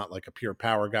who's not like a pure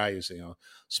power guy. He's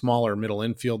smaller middle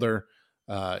infielder.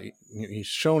 He's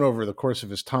shown over the course of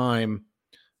his time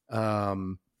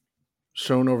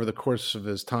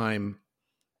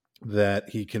that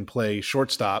he can play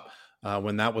shortstop.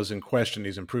 When that was in question,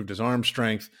 he's improved his arm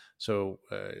strength. So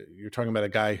you're talking about a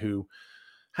guy who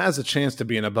has a chance to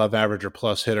be an above average or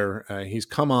plus hitter. He's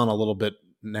come on a little bit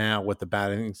now with the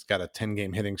bat. I think he's got a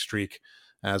 10-game hitting streak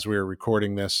as we were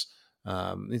recording this.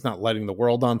 He's not lighting the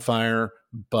world on fire,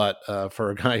 but for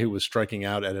a guy who was striking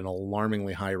out at an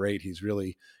alarmingly high rate, he's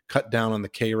really cut down on the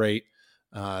K rate,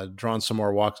 drawn some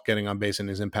more walks, getting on base, and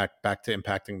his impact back to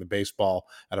impacting the baseball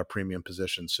at a premium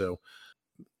position. So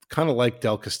kind of like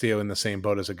Del Castillo, in the same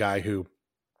boat as a guy who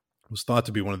was thought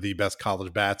to be one of the best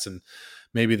college bats, and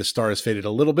maybe the star has faded a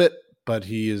little bit, but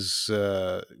he is,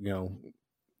 got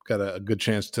a good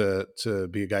chance to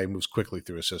be a guy who moves quickly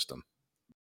through a system.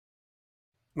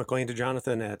 McLean to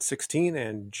Jonathan at 16,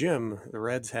 and Jim, the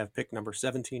Reds have pick number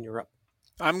 17. You're up.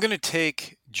 I'm going to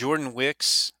take Jordan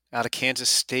Wicks out of Kansas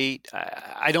State.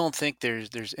 I don't think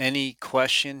there's any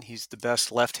question he's the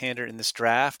best left-hander in this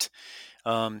draft.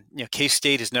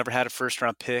 K-State has never had a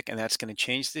first-round pick, and that's going to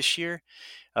change this year.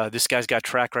 This guy's got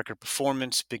track record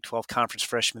performance, Big 12 Conference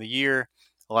Freshman of the Year,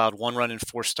 allowed 1 run in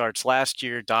 4 starts last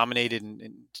year, dominated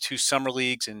in 2 summer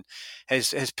leagues, and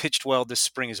has pitched well this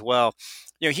spring as well.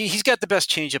 He's got the best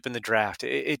changeup in the draft.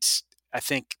 It's, I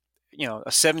think,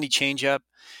 a 70 changeup,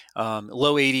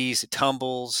 low 80s, it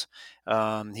tumbles.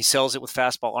 He sells it with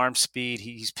fastball arm speed.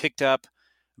 He's picked up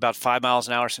about 5 miles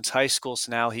an hour since high school,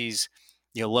 so now he's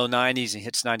low 90s and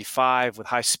hits 95 with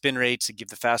high spin rates that give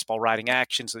the fastball riding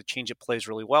action, so the changeup plays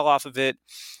really well off of it.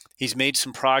 He's made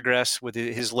some progress with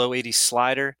his low 80s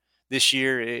slider this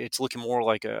year. It's looking more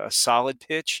like a solid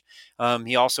pitch.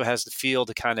 He also has the feel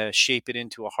to kind of shape it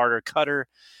into a harder cutter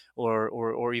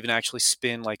or even actually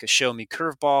spin like a show me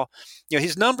curveball.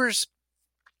 His numbers,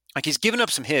 like, he's given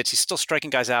up some hits. He's still striking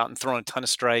guys out and throwing a ton of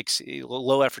strikes,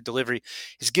 low effort delivery.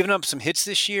 He's given up some hits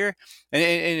this year.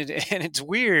 And it's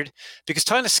weird because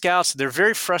talking to scouts, they're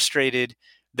very frustrated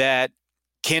that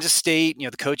Kansas State,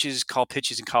 the coaches call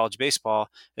pitches in college baseball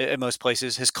at most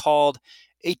places, has called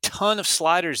a ton of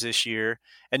sliders this year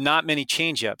and not many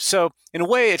changeups. So in a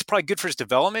way, it's probably good for his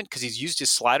development because he's used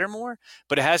his slider more,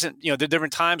 but it hasn't, there have been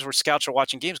times where scouts are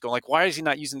watching games going like, why is he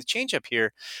not using the changeup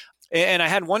here? And I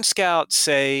had one scout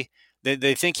say that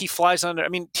they think he flies under,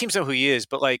 teams know who he is,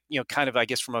 but kind of, I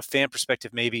guess from a fan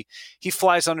perspective, maybe he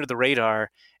flies under the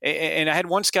radar. And I had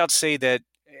one scout say that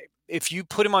if you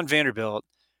put him on Vanderbilt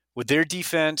with their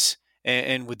defense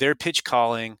and with their pitch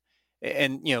calling,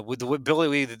 and with the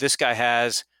ability that this guy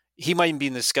has, he might even be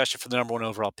in the discussion for the number 1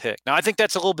 overall pick. Now, I think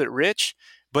that's a little bit rich,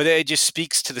 but it just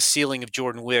speaks to the ceiling of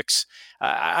Jordan Wicks.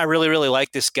 I really, really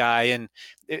like this guy. And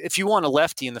if you want a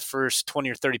lefty in the first 20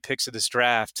 or 30 picks of this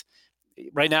draft,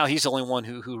 right now he's the only one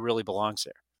who really belongs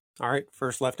there. All right,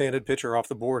 first left-handed pitcher off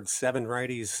the board. 7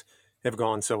 righties have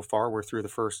gone so far. We're through the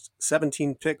first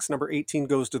 17 picks. Number 18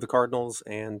 goes to the Cardinals,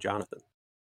 and Jonathan.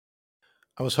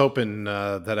 I was hoping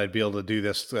that I'd be able to do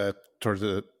this towards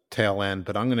the tail end,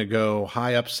 but I'm going to go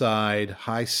high upside,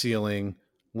 high ceiling,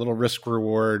 little risk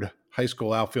reward, high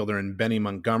school outfielder in Benny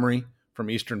Montgomery from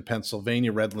Eastern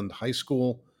Pennsylvania, Redland High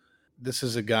School. This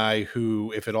is a guy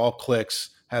who, if it all clicks,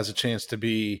 has a chance to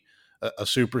be a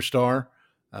superstar.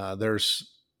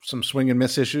 There's some swing and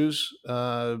miss issues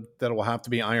that will have to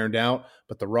be ironed out,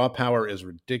 but the raw power is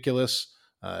ridiculous.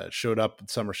 It showed up in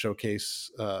summer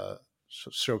showcases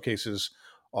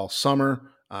all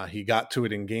summer. He got to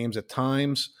it in games at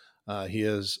times. He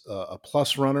is a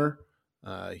plus runner.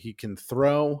 He can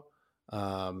throw.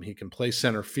 He can play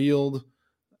center field.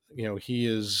 He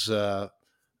is the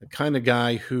kind of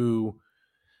guy who,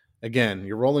 again,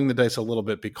 you're rolling the dice a little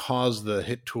bit because the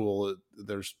hit tool,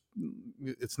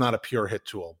 it's not a pure hit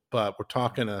tool, but we're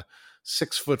talking a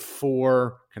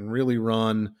 6'4", can really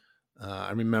run.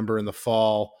 I remember in the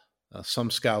fall,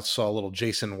 some scouts saw a little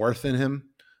Jason Worth in him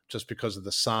just because of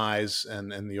the size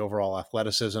and the overall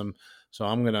athleticism. So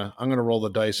I'm gonna roll the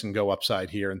dice and go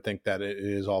upside here and think that it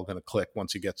is all going to click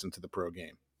once he gets into the pro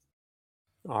game.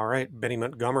 All right, Benny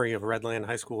Montgomery of Redland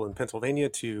High School in Pennsylvania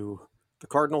to the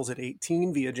Cardinals at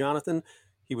 18 via Jonathan.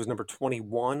 He was number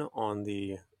 21 on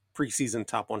the preseason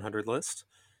top 100 list.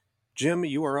 Jim,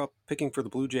 you are up picking for the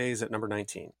Blue Jays at number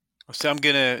 19. So I'm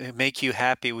going to make you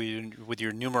happy with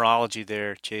your numerology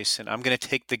there, Jason. I'm going to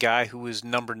take the guy who was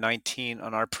number 19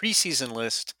 on our preseason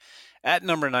list at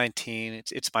number 19.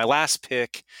 It's my last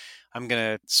pick. I'm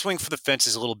going to swing for the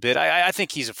fences a little bit. I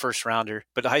think he's a first rounder,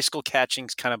 but high school catching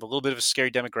is kind of a little bit of a scary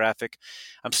demographic.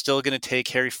 I'm still going to take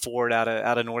Harry Ford out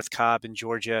of North Cobb in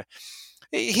Georgia.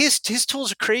 His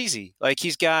tools are crazy. Like,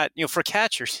 he's got, for a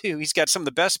catcher too, he's got some of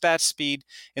the best bat speed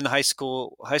in the high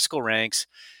school ranks.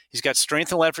 He's got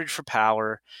strength and leverage for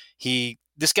power.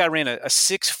 This guy ran a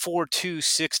 6.42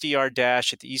 60-yard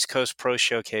dash at the East Coast Pro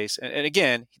Showcase. And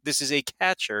again, this is a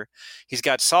catcher. He's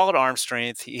got solid arm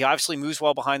strength. He obviously moves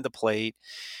well behind the plate.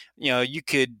 You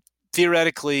could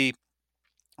theoretically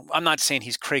I'm not saying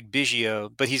he's Craig Biggio,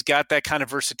 but he's got that kind of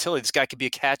versatility. This guy could be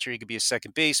a catcher. He could be a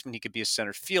second baseman. He could be a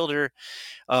center fielder.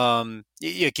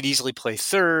 You could easily play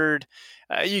third.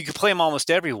 You could play him almost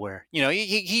everywhere.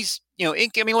 He's,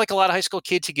 like a lot of high school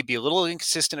kids, he could be a little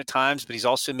inconsistent at times, but he's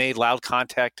also made loud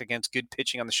contact against good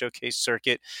pitching on the showcase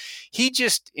circuit. He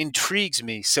just intrigues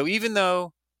me. So even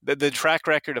though the track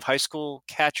record of high school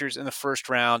catchers in the first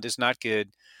round is not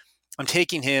good, I'm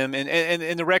taking him,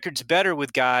 and the record's better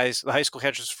with guys, the high school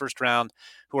catchers first round,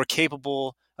 who are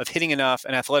capable of hitting enough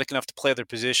and athletic enough to play their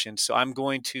position. So I'm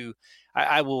going to,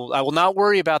 I will not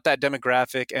worry about that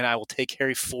demographic, and I will take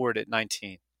Harry Ford at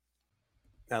 19.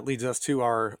 That leads us to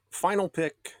our final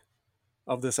pick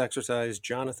of this exercise.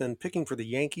 Jonathan picking for the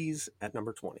Yankees at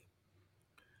number 20.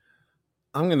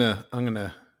 I'm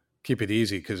gonna keep it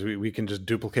easy because we can just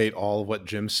duplicate all of what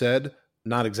Jim said.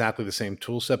 Not exactly the same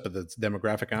tool set, but the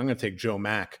demographic. I'm going to take Joe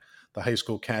Mack, the high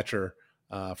school catcher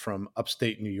from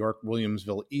upstate New York,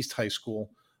 Williamsville East High School,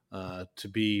 to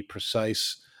be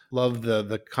precise. Love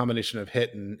the combination of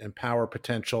hit and power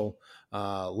potential.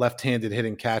 Left-handed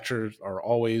hitting catchers are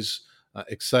always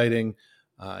exciting.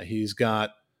 He's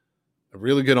got a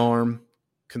really good arm,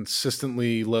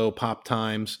 consistently low pop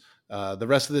times. The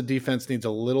rest of the defense needs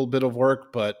a little bit of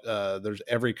work, but there's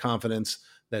every confidence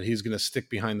that he's going to stick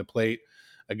behind the plate.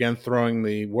 Again, throwing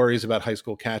the worries about high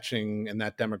school catching and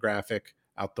that demographic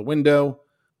out the window.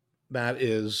 That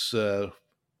is who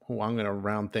I'm going to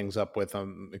round things up with.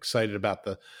 I'm excited about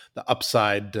the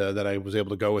upside that I was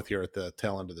able to go with here at the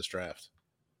tail end of this draft.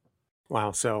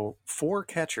 Wow, so 4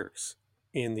 catchers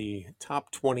in the top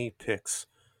 20 picks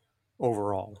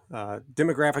overall.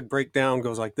 Demographic breakdown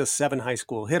goes like this: 7 high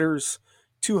school hitters,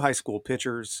 2 high school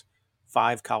pitchers,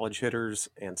 5 college hitters,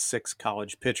 and 6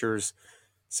 college pitchers,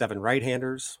 7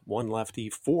 right-handers, 1 lefty,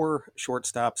 4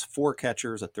 shortstops, 4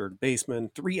 catchers, a third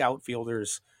baseman, 3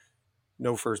 outfielders,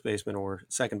 no first baseman or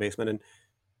second baseman. And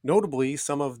notably,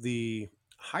 some of the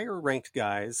higher-ranked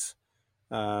guys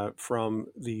from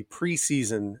the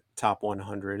preseason top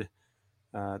 100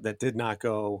 that did not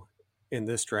go in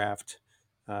this draft.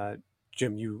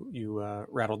 Jim, you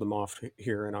rattled them off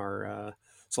here in our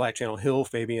Slack channel: Hill,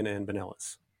 Fabian, and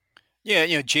Benellis. Yeah,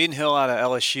 Jaden Hill out of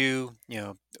LSU,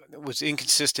 was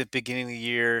inconsistent beginning of the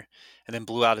year and then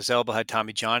blew out his elbow, had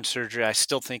Tommy John surgery. I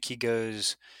still think he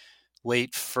goes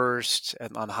late first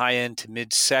and on the high end to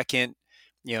mid second.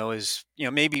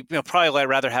 Maybe probably I'd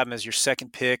rather have him as your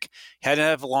second pick. He had to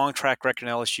have a long track record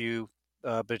in LSU,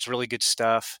 but it's really good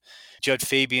stuff. Judd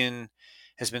Fabian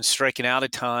has been striking out a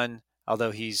ton,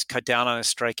 although he's cut down on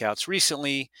his strikeouts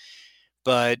recently.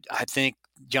 But I think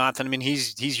Jonathan,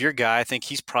 he's your guy. I think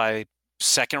he's probably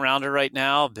second rounder right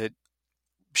now, but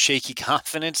shaky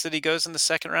confidence that he goes in the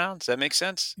second round. Does that make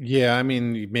sense? Yeah,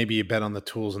 maybe you bet on the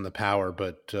tools and the power,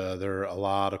 but there are a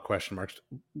lot of question marks,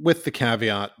 with the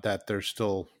caveat that there's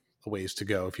still a ways to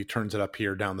go. If he turns it up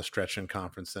here down the stretch in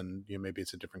conference, then maybe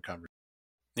it's a different conversation.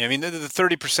 Yeah, the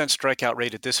 30% strikeout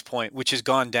rate at this point, which has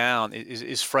gone down,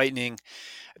 is frightening.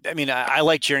 I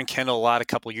liked Jaron Kendall a lot a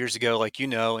couple of years ago,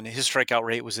 and his strikeout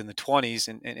rate was in the 20s,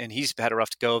 and he's had a rough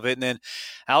go of it. And then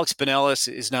Alex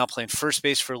Benellis is now playing first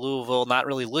base for Louisville, not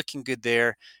really looking good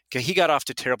there. He got off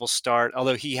to a terrible start,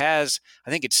 although he has, I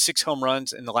think it's 6 home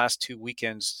runs in the last 2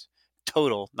 weekends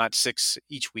total, not 6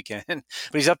 each weekend. But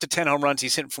he's up to 10 home runs.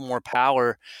 He's hitting for more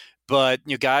power. But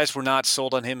guys were not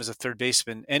sold on him as a third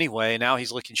baseman anyway. Now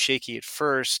he's looking shaky at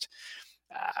first.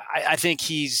 I think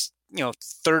he's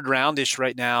third roundish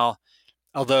right now.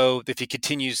 Although if he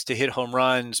continues to hit home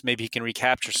runs, maybe he can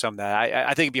recapture some of that.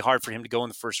 I think it'd be hard for him to go in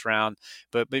the first round,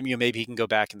 but maybe he can go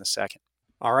back in the second.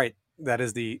 All right, that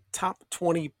is the top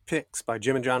 20 picks by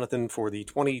Jim and Jonathan for the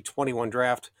 2021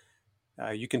 draft.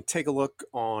 You can take a look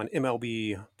on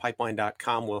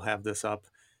MLBpipeline.com. We'll have this up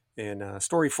in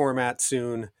story format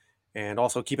soon. And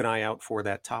also keep an eye out for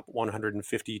that top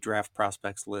 150 draft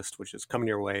prospects list, which is coming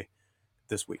your way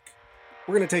this week.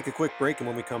 We're going to take a quick break, and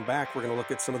when we come back, we're going to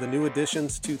look at some of the new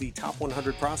additions to the top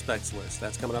 100 prospects list.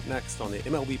 That's coming up next on the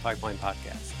MLB Pipeline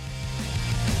Podcast.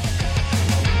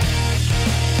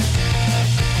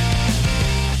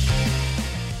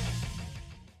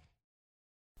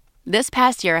 This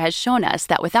past year has shown us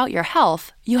that without your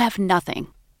health, you have nothing.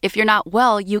 If you're not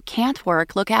well, you can't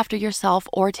work, look after yourself,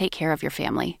 or take care of your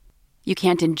family. You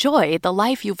can't enjoy the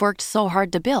life you've worked so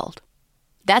hard to build.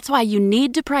 That's why you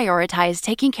need to prioritize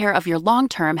taking care of your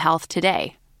long-term health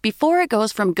today, before it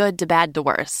goes from good to bad to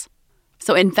worse.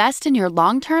 So invest in your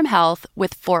long-term health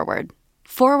with Forward.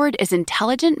 Forward is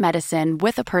intelligent medicine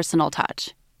with a personal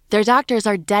touch. Their doctors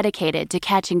are dedicated to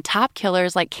catching top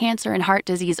killers like cancer and heart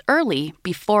disease early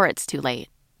before it's too late.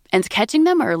 And catching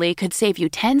them early could save you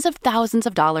tens of thousands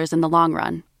of dollars in the long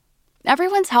run.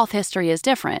 Everyone's health history is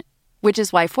different, which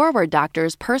is why Forward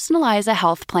doctors personalize a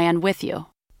health plan with you,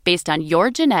 based on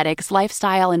your genetics,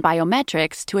 lifestyle, and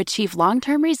biometrics to achieve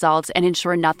long-term results and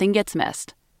ensure nothing gets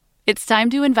missed. It's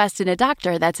time to invest in a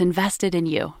doctor that's invested in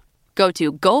you. Go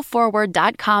to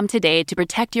GoForward.com today to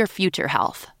protect your future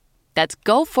health. That's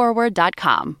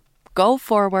GoForward.com.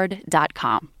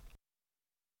 GoForward.com.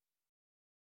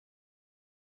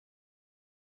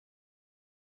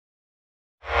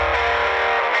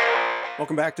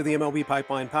 Welcome back to the MLB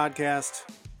Pipeline Podcast.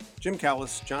 Jim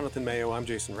Callis, Jonathan Mayo, I'm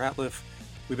Jason Ratliff.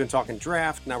 We've been talking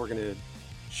draft. Now we're going to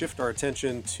shift our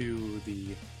attention to the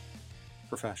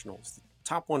professionals. The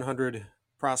top 100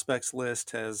 prospects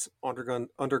list has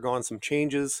undergone some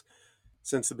changes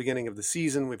since the beginning of the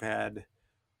season. We've had,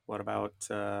 about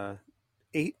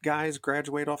 8 guys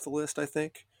graduate off the list, I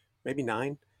think, maybe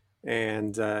 9.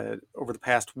 And over the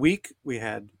past week, we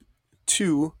had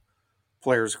 2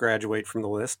 players graduate from the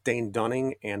list, Dane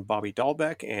Dunning and Bobby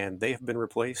Dahlbeck, and they have been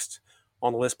replaced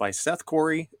on the list by Seth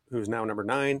Corey, who's now number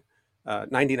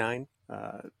 99,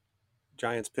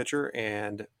 Giants pitcher,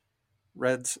 and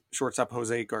Reds shortstop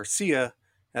Jose Garcia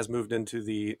has moved into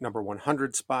the number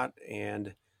 100 spot.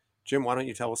 And Jim, why don't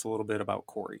you tell us a little bit about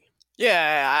Corey?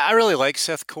 Yeah, I really like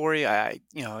Seth Corey. I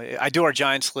do our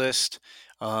Giants list,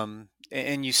 and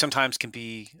you sometimes can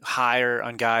be higher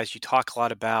on guys you talk a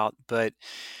lot about, but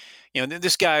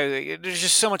this guy, there's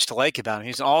just so much to like about him.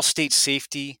 He's an all-state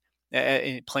safety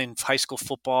playing high school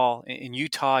football in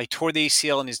Utah. He tore the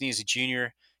ACL in his knee as a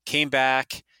junior, came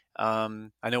back. I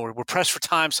know we're pressed for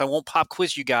time, so I won't pop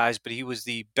quiz you guys, but he was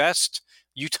the best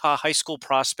Utah high school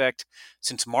prospect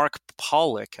since Mark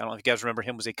Pollock. I don't know if you guys remember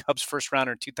him, was a Cubs first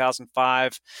rounder in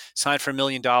 2005, signed for $1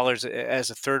 million as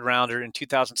a third rounder in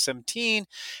 2017.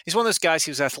 He's one of those guys,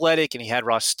 he was athletic and he had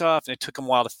raw stuff, and it took him a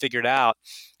while to figure it out.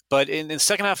 But in the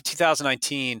second half of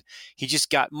 2019, he just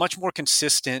got much more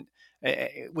consistent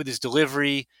with his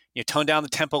delivery, toned down the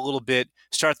tempo a little bit,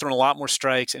 started throwing a lot more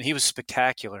strikes, and he was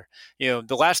spectacular.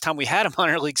 The last time we had a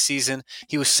minor league season,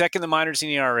 he was second in the minors in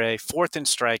ERA, 4th in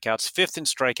strikeouts, 5th in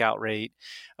strikeout rate,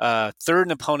 3rd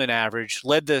in opponent average,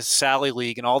 led the Sally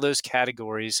League in all those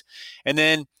categories. And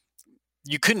then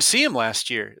you couldn't see him last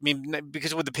year. I mean,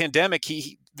 because with the pandemic,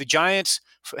 the Giants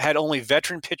had only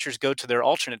veteran pitchers go to their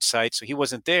alternate site, so he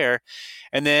wasn't there.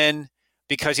 And then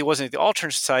because he wasn't at the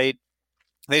alternate site,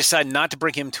 they decided not to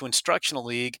bring him to instructional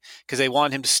league because they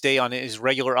wanted him to stay on his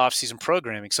regular offseason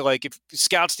programming. So, if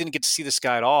scouts didn't get to see this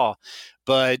guy at all,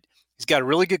 but he's got a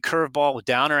really good curveball with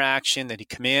downer action that he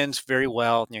commands very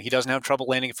well. He doesn't have trouble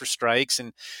landing it for strikes,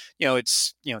 and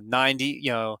it's 90,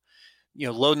 low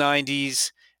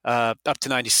 90s. Up to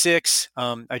 96.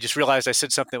 I just realized I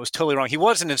said something that was totally wrong. He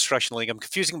was in instructional league. I'm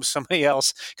confusing him with somebody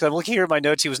else because I'm looking here at my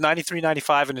notes. He was 93,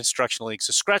 95 in instructional league.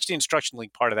 So scratch the instructional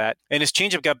league part of that. And his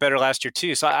changeup got better last year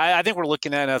too. So I think we're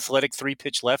looking at an athletic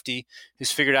 3-pitch lefty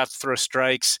who's figured out to throw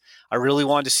strikes. I really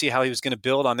wanted to see how he was going to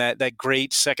build on that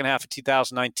great second half of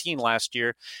 2019 last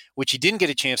year, which he didn't get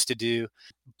a chance to do.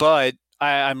 But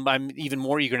I'm even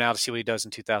more eager now to see what he does in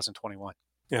 2021.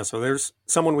 Yeah, so there's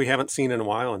someone we haven't seen in a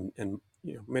while, and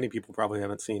many people probably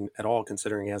haven't seen at all,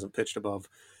 considering he hasn't pitched above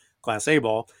Class A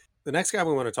ball. The next guy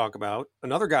we want to talk about,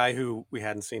 another guy who we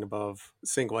hadn't seen above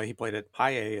single A. He played at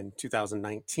high A in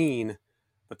 2019,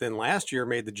 but then last year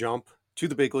made the jump to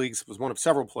the big leagues. Was one of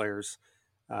several players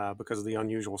because of the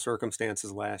unusual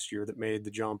circumstances last year that made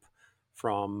the jump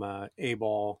from A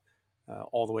ball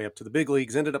all the way up to the big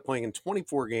leagues. Ended up playing in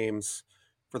 24 games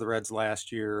for the Reds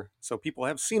last year. So people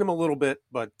have seen him a little bit,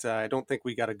 but I don't think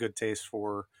we got a good taste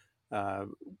for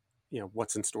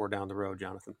what's in store down the road,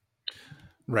 Jonathan.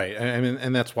 Right. I mean,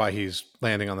 and that's why he's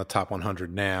landing on the top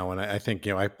 100 now. And I think,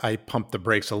 I pumped the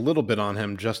brakes a little bit on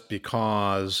him just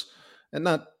because, and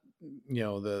not,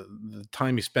 the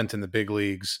time he spent in the big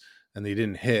leagues and he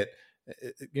didn't hit,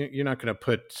 you're not going to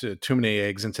put too many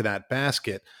eggs into that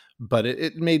basket, but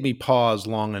it made me pause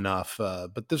long enough.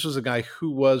 But this was a guy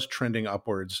who was trending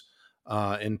upwards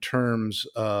in terms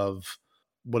of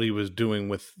what he was doing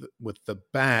with the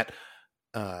bat.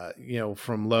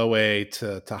 From low A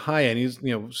to high A, and he's,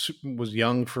 was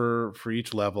young for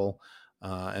each level.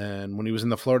 And when he was in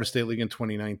the Florida State League in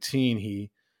 2019,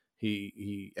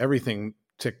 he everything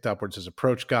ticked upwards. His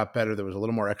approach got better. There was a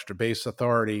little more extra base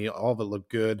authority. All of it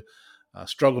looked good.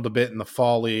 Struggled a bit in the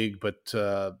fall league, but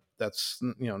that's,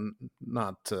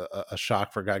 not a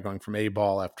shock for a guy going from A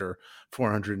ball after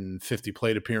 450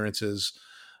 plate appearances.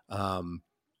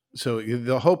 So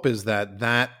the hope is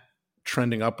that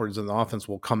trending upwards in the offense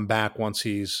will come back once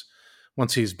he's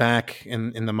back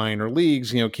in the minor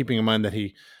leagues, keeping in mind that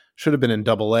he should have been in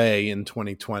Double A in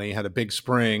 2020, had a big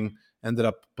spring ended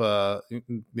up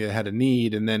had a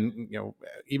need, and then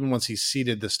even once he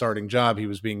ceded the starting job, he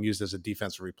was being used as a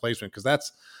defensive replacement,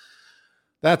 because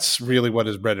that's really what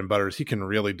his bread and butter is. He can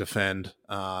really defend.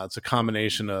 It's a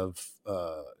combination of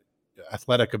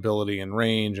athletic ability and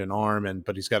range and arm,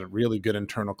 but he's got a really good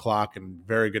internal clock and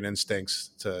very good instincts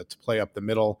to play up the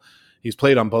middle. He's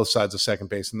played on both sides of second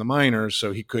base in the minors,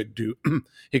 so he could do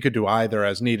either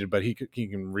as needed, but he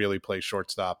can really play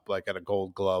shortstop, like at a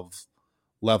Gold Glove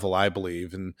level, I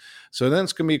believe. And so then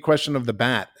it's going to be a question of the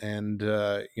bat, and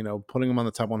putting him on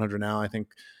the top 100 now, I think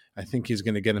he's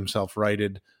going to get himself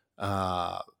righted.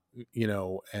 And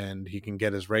he can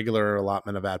get his regular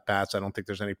allotment of at-bats. I don't think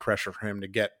there's any pressure for him to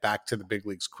get back to the big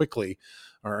leagues quickly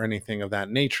or anything of that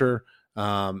nature.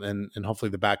 And hopefully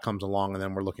the bat comes along, and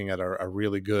then we're looking at a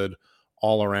really good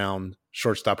all-around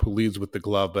shortstop who leads with the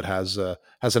glove, but has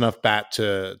enough bat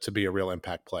to be a real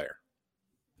impact player.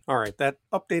 All right, that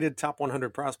updated top 100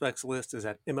 prospects list is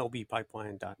at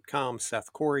MLBpipeline.com.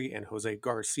 Seth Corey and Jose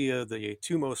Garcia, the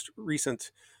two most recent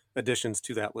additions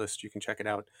to that list. You can check it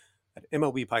out at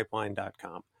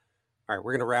MLBpipeline.com. All right,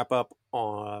 we're going to wrap up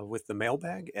with the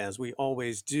mailbag, as we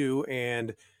always do.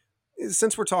 And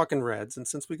since we're talking Reds, and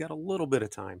since we got a little bit of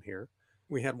time here,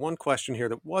 we had one question here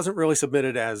that wasn't really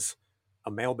submitted as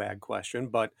a mailbag question,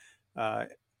 but a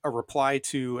reply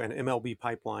to an MLB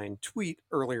Pipeline tweet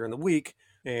earlier in the week,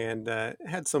 and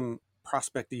had some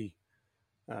prospecty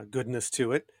goodness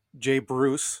to it. Jay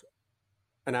Bruce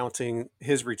announcing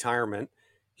his retirement.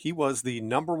 He was the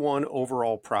number one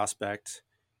overall prospect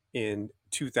in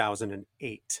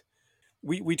 2008.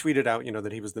 We tweeted out,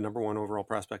 that he was the number one overall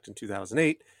prospect in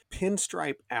 2008.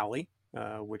 Pinstripe Alley,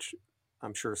 which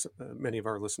I'm sure many of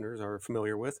our listeners are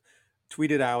familiar with,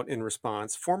 tweeted out in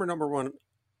response, former number one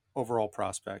overall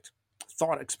prospect,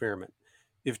 thought experiment.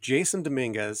 If Jason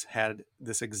Dominguez had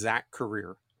this exact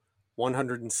career,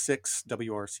 106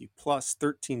 WRC plus,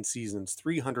 13 seasons,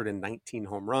 319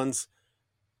 home runs,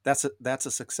 that's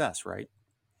a success, right?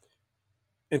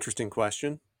 Interesting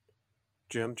question.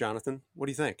 Jim, Jonathan, what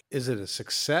do you think? Is it a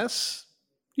success?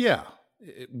 Yeah.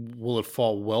 Will it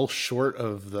fall well short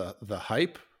of the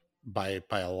hype? By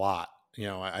a lot.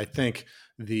 I think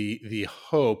the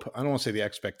hope, I don't want to say the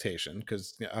expectation,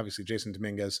 because obviously Jason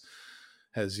Dominguez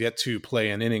has yet to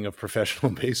play an inning of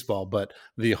professional baseball, but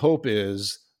the hope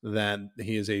is that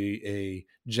he is a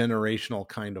generational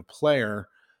kind of player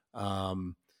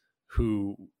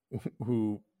who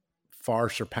far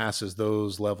surpasses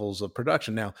those levels of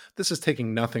production. Now, this is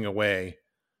taking nothing away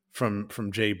from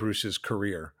Jay Bruce's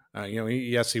career.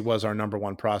 Yes, he was our number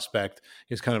one prospect.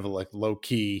 He's kind of like low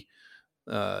key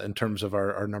in terms of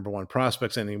our number one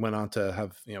prospects, and he went on to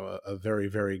have a very,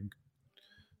 very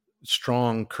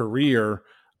strong career.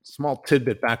 Small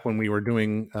tidbit: back when we were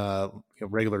doing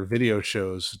regular video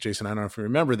shows, Jason, I don't know if you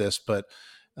remember this, but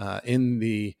in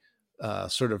the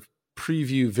sort of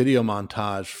preview video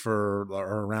montage for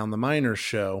or around the minors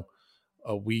show,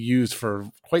 we used for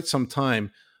quite some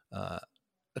time a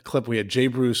clip. We had Jay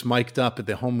Bruce mic'd up at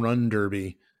the home run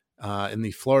derby in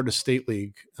the Florida State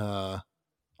League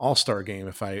All-Star game,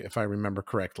 if I remember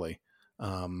correctly.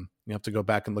 You have to go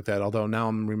back and look at it, although now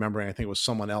I'm remembering, I think it was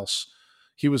someone else.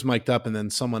 He was mic'd up, and then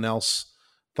someone else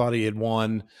thought he had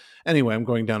won. Anyway, I'm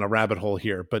going down a rabbit hole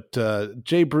here. But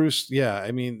Jay Bruce, yeah,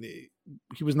 I mean,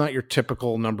 he was not your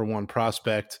typical number one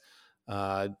prospect.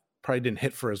 Probably didn't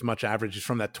hit for as much average. He's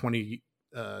from that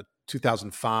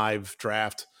 2005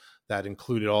 draft that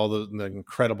included all the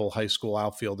incredible high school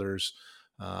outfilders,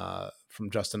 from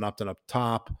Justin Upton up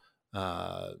top.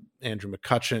 Andrew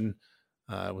McCutchen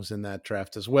was in that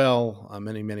draft as well.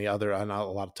 Many other,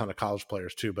 not a ton of college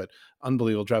players too, but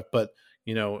unbelievable draft. But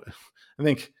I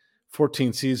think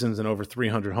 14 seasons and over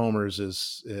 300 homers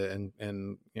is, and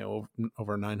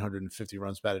over 950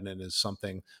 runs batted in is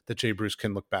something that Jay Bruce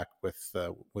can look back with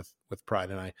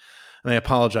pride. And I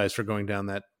apologize for going down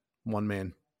that one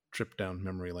man trip down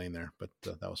memory lane there, but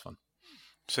that was fun.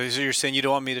 So you're saying you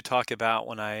don't want me to talk about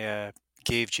when I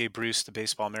gave Jay Bruce the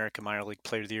Baseball America Minor League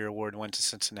Player of the Year award and went to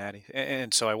Cincinnati,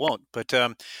 and so I won't. But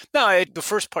the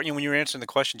first part, when you were answering the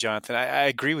question, Jonathan, I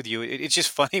agree with you. It's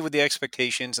just funny with the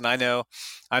expectations, and I know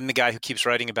I'm the guy who keeps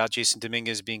writing about Jason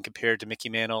Dominguez being compared to Mickey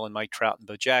Mantle and Mike Trout and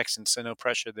Bo Jackson, so no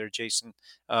pressure there, Jason.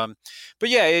 But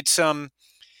yeah, it's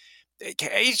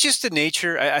just the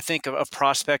nature, I think, of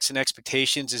prospects and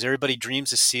expectations. Is everybody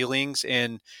dreams of ceilings,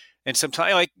 and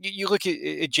sometimes, like, you look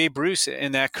at Jay Bruce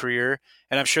in that career,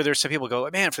 and I'm sure there's some people go,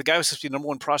 man, for the guy who was supposed to be the number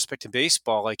one prospect in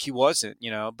baseball, like, he wasn't,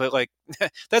 but like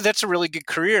that's a really good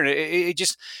career. And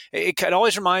it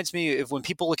always reminds me of when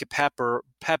people look at Pat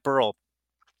Burrell,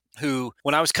 who,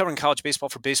 when I was covering college baseball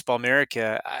for Baseball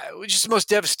America, was just the most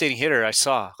devastating hitter I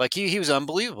saw. Like he was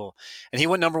unbelievable. And he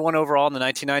went number 1 overall in the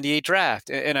 1998 draft.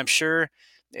 And I'm sure,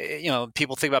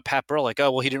 people think about Pat Burrell like, oh,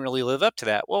 well, he didn't really live up to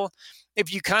that. Well,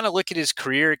 if you kind of look at his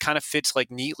career, it kind of fits like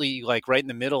neatly, like right in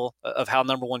the middle of how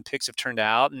number 1 picks have turned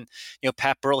out. And,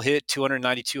 Pat Burrell hit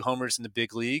 292 homers in the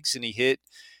big leagues, and he hit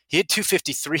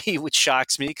 253, which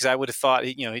shocks me because I would have thought,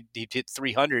 he'd hit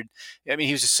 300. I mean,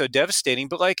 he was just so devastating,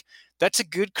 but like, that's a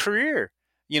good career.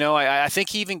 I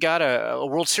think he even got a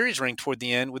World Series ring toward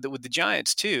the end with the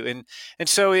Giants too. And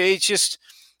so it's just,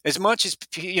 as much as,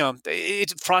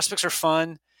 prospects are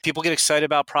fun. People get excited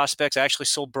about prospects. I actually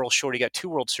sold Burrell short. He got 2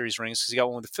 World Series rings because he got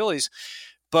one with the Phillies.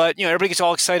 But, everybody gets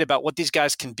all excited about what these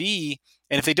guys can be.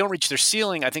 And if they don't reach their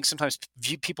ceiling, I think sometimes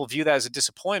people view that as a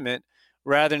disappointment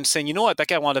rather than saying, you know what, that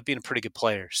guy wound up being a pretty good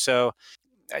player. So,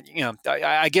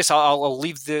 I guess I'll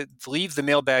leave the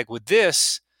mailbag with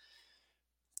this.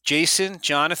 Jason,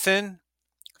 Jonathan,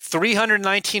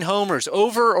 319 homers,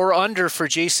 over or under for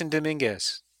Jason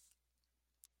Dominguez?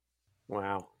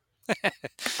 Wow.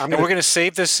 And we're going to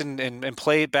save this and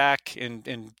play it back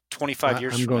in 25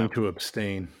 years from now. I'm going to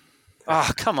abstain.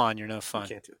 Oh, come on. You're no fun. I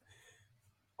can't do it.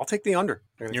 I'll take the under.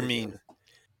 You're mean.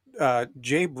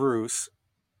 Jay Bruce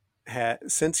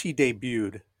since he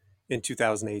debuted in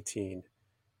 2018,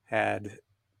 had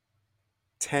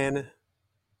 10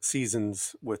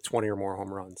 seasons with 20 or more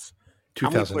home runs.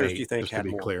 2008, how many players do you think just had to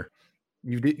be more? Clear.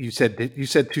 You said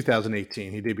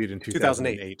 2018. He debuted in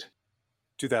 2008.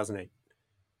 2008.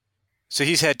 So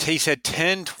he's had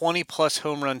 10, 20 plus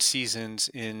home run seasons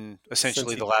in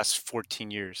essentially the last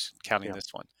 14 years, counting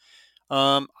this one.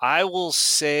 I will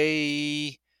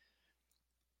say,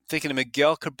 thinking of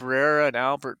Miguel Cabrera and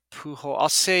Albert Pujols, I'll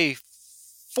say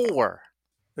 4.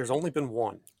 There's only been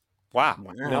 1. Wow.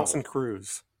 Nelson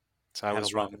Cruz. So I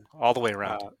was wrong all the way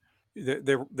around.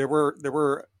 There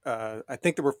were I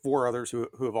think there were 4 others who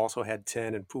have also had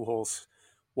 10, and Pujols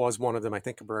was one of them. I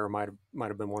think Cabrera might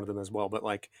have been one of them as well. But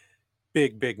like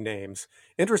big names.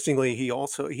 Interestingly, he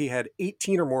had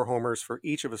 18 or more homers for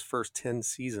each of his first 10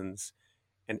 seasons,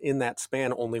 and in that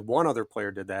span, only 1 other player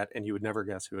did that, and you would never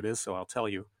guess who it is. So I'll tell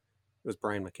you, it was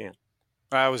Brian McCann.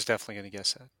 I was definitely going to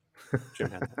guess that.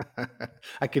 Jim had that.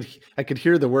 I could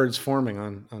hear the words forming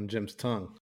on Jim's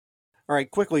tongue. All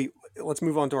right, quickly, let's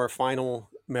move on to our final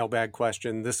mailbag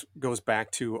question. This goes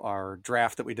back to our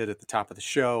draft that we did at the top of the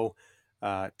show.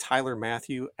 Tyler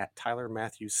Matthew at Tyler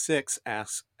Matthew 6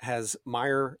 asks, has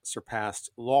Meyer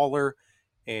surpassed Lawler?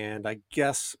 And I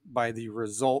guess by the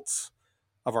results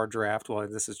of our draft, well,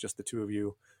 this is just the 2 of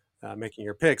you making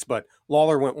your picks, but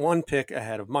Lawler went 1 pick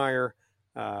ahead of Meyer.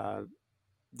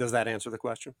 Does that answer the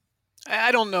question?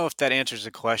 I don't know if that answers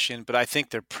the question, but I think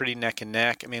they're pretty neck and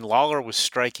neck. I mean, Lawler was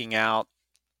striking out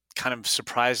kind of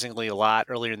surprisingly a lot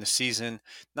earlier in the season.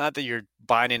 Not that you're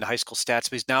buying into high school stats,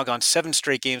 but he's now gone 7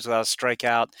 straight games without a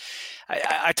strikeout.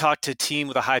 I talked to a team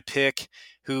with a high pick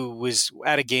who was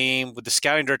at a game with the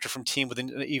scouting director from team with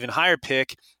an even higher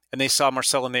pick, and they saw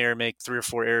Marcelo Mayer make 3 or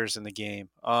 4 errors in the game.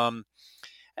 They're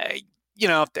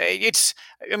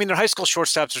high school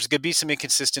shortstops. There's going to be some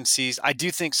inconsistencies. I do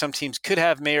think some teams could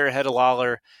have Mayer ahead of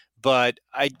Lawler, but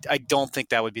I don't think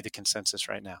that would be the consensus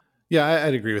right now. Yeah,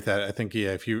 I'd agree with that. I think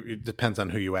it depends on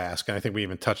who you ask, and I think we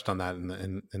even touched on that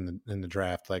in the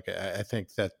draft. Like I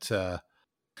think that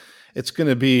it's going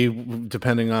to be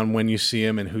depending on when you see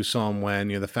him and who saw him when.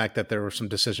 The fact that there were some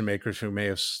decision makers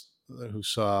who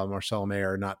saw Marcelo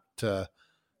Mayer not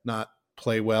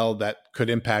play well, that could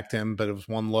impact him, but it was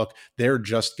 1 look. They're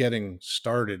just getting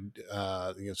started,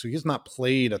 so he's not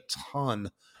played a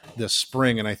ton this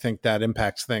spring, and I think that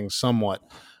impacts things somewhat.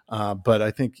 But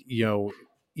I think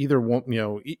either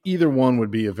one would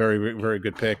be a very, very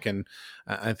good pick, and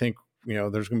I think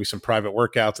there's going to be some private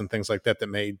workouts and things like that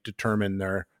may determine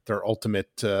their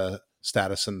ultimate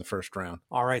status in the first round.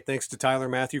 All right. Thanks to Tyler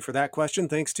Matthew for that question.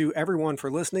 Thanks to everyone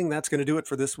for listening. That's going to do it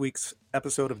for this week's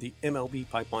episode of the MLB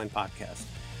Pipeline Podcast.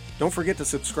 Don't forget to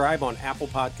subscribe on Apple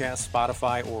Podcasts,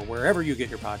 Spotify, or wherever you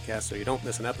get your podcasts so you don't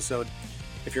miss an episode.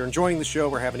 If you're enjoying the show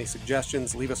or have any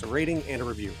suggestions, leave us a rating and a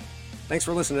review. Thanks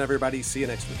for listening, everybody. See you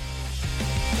next week.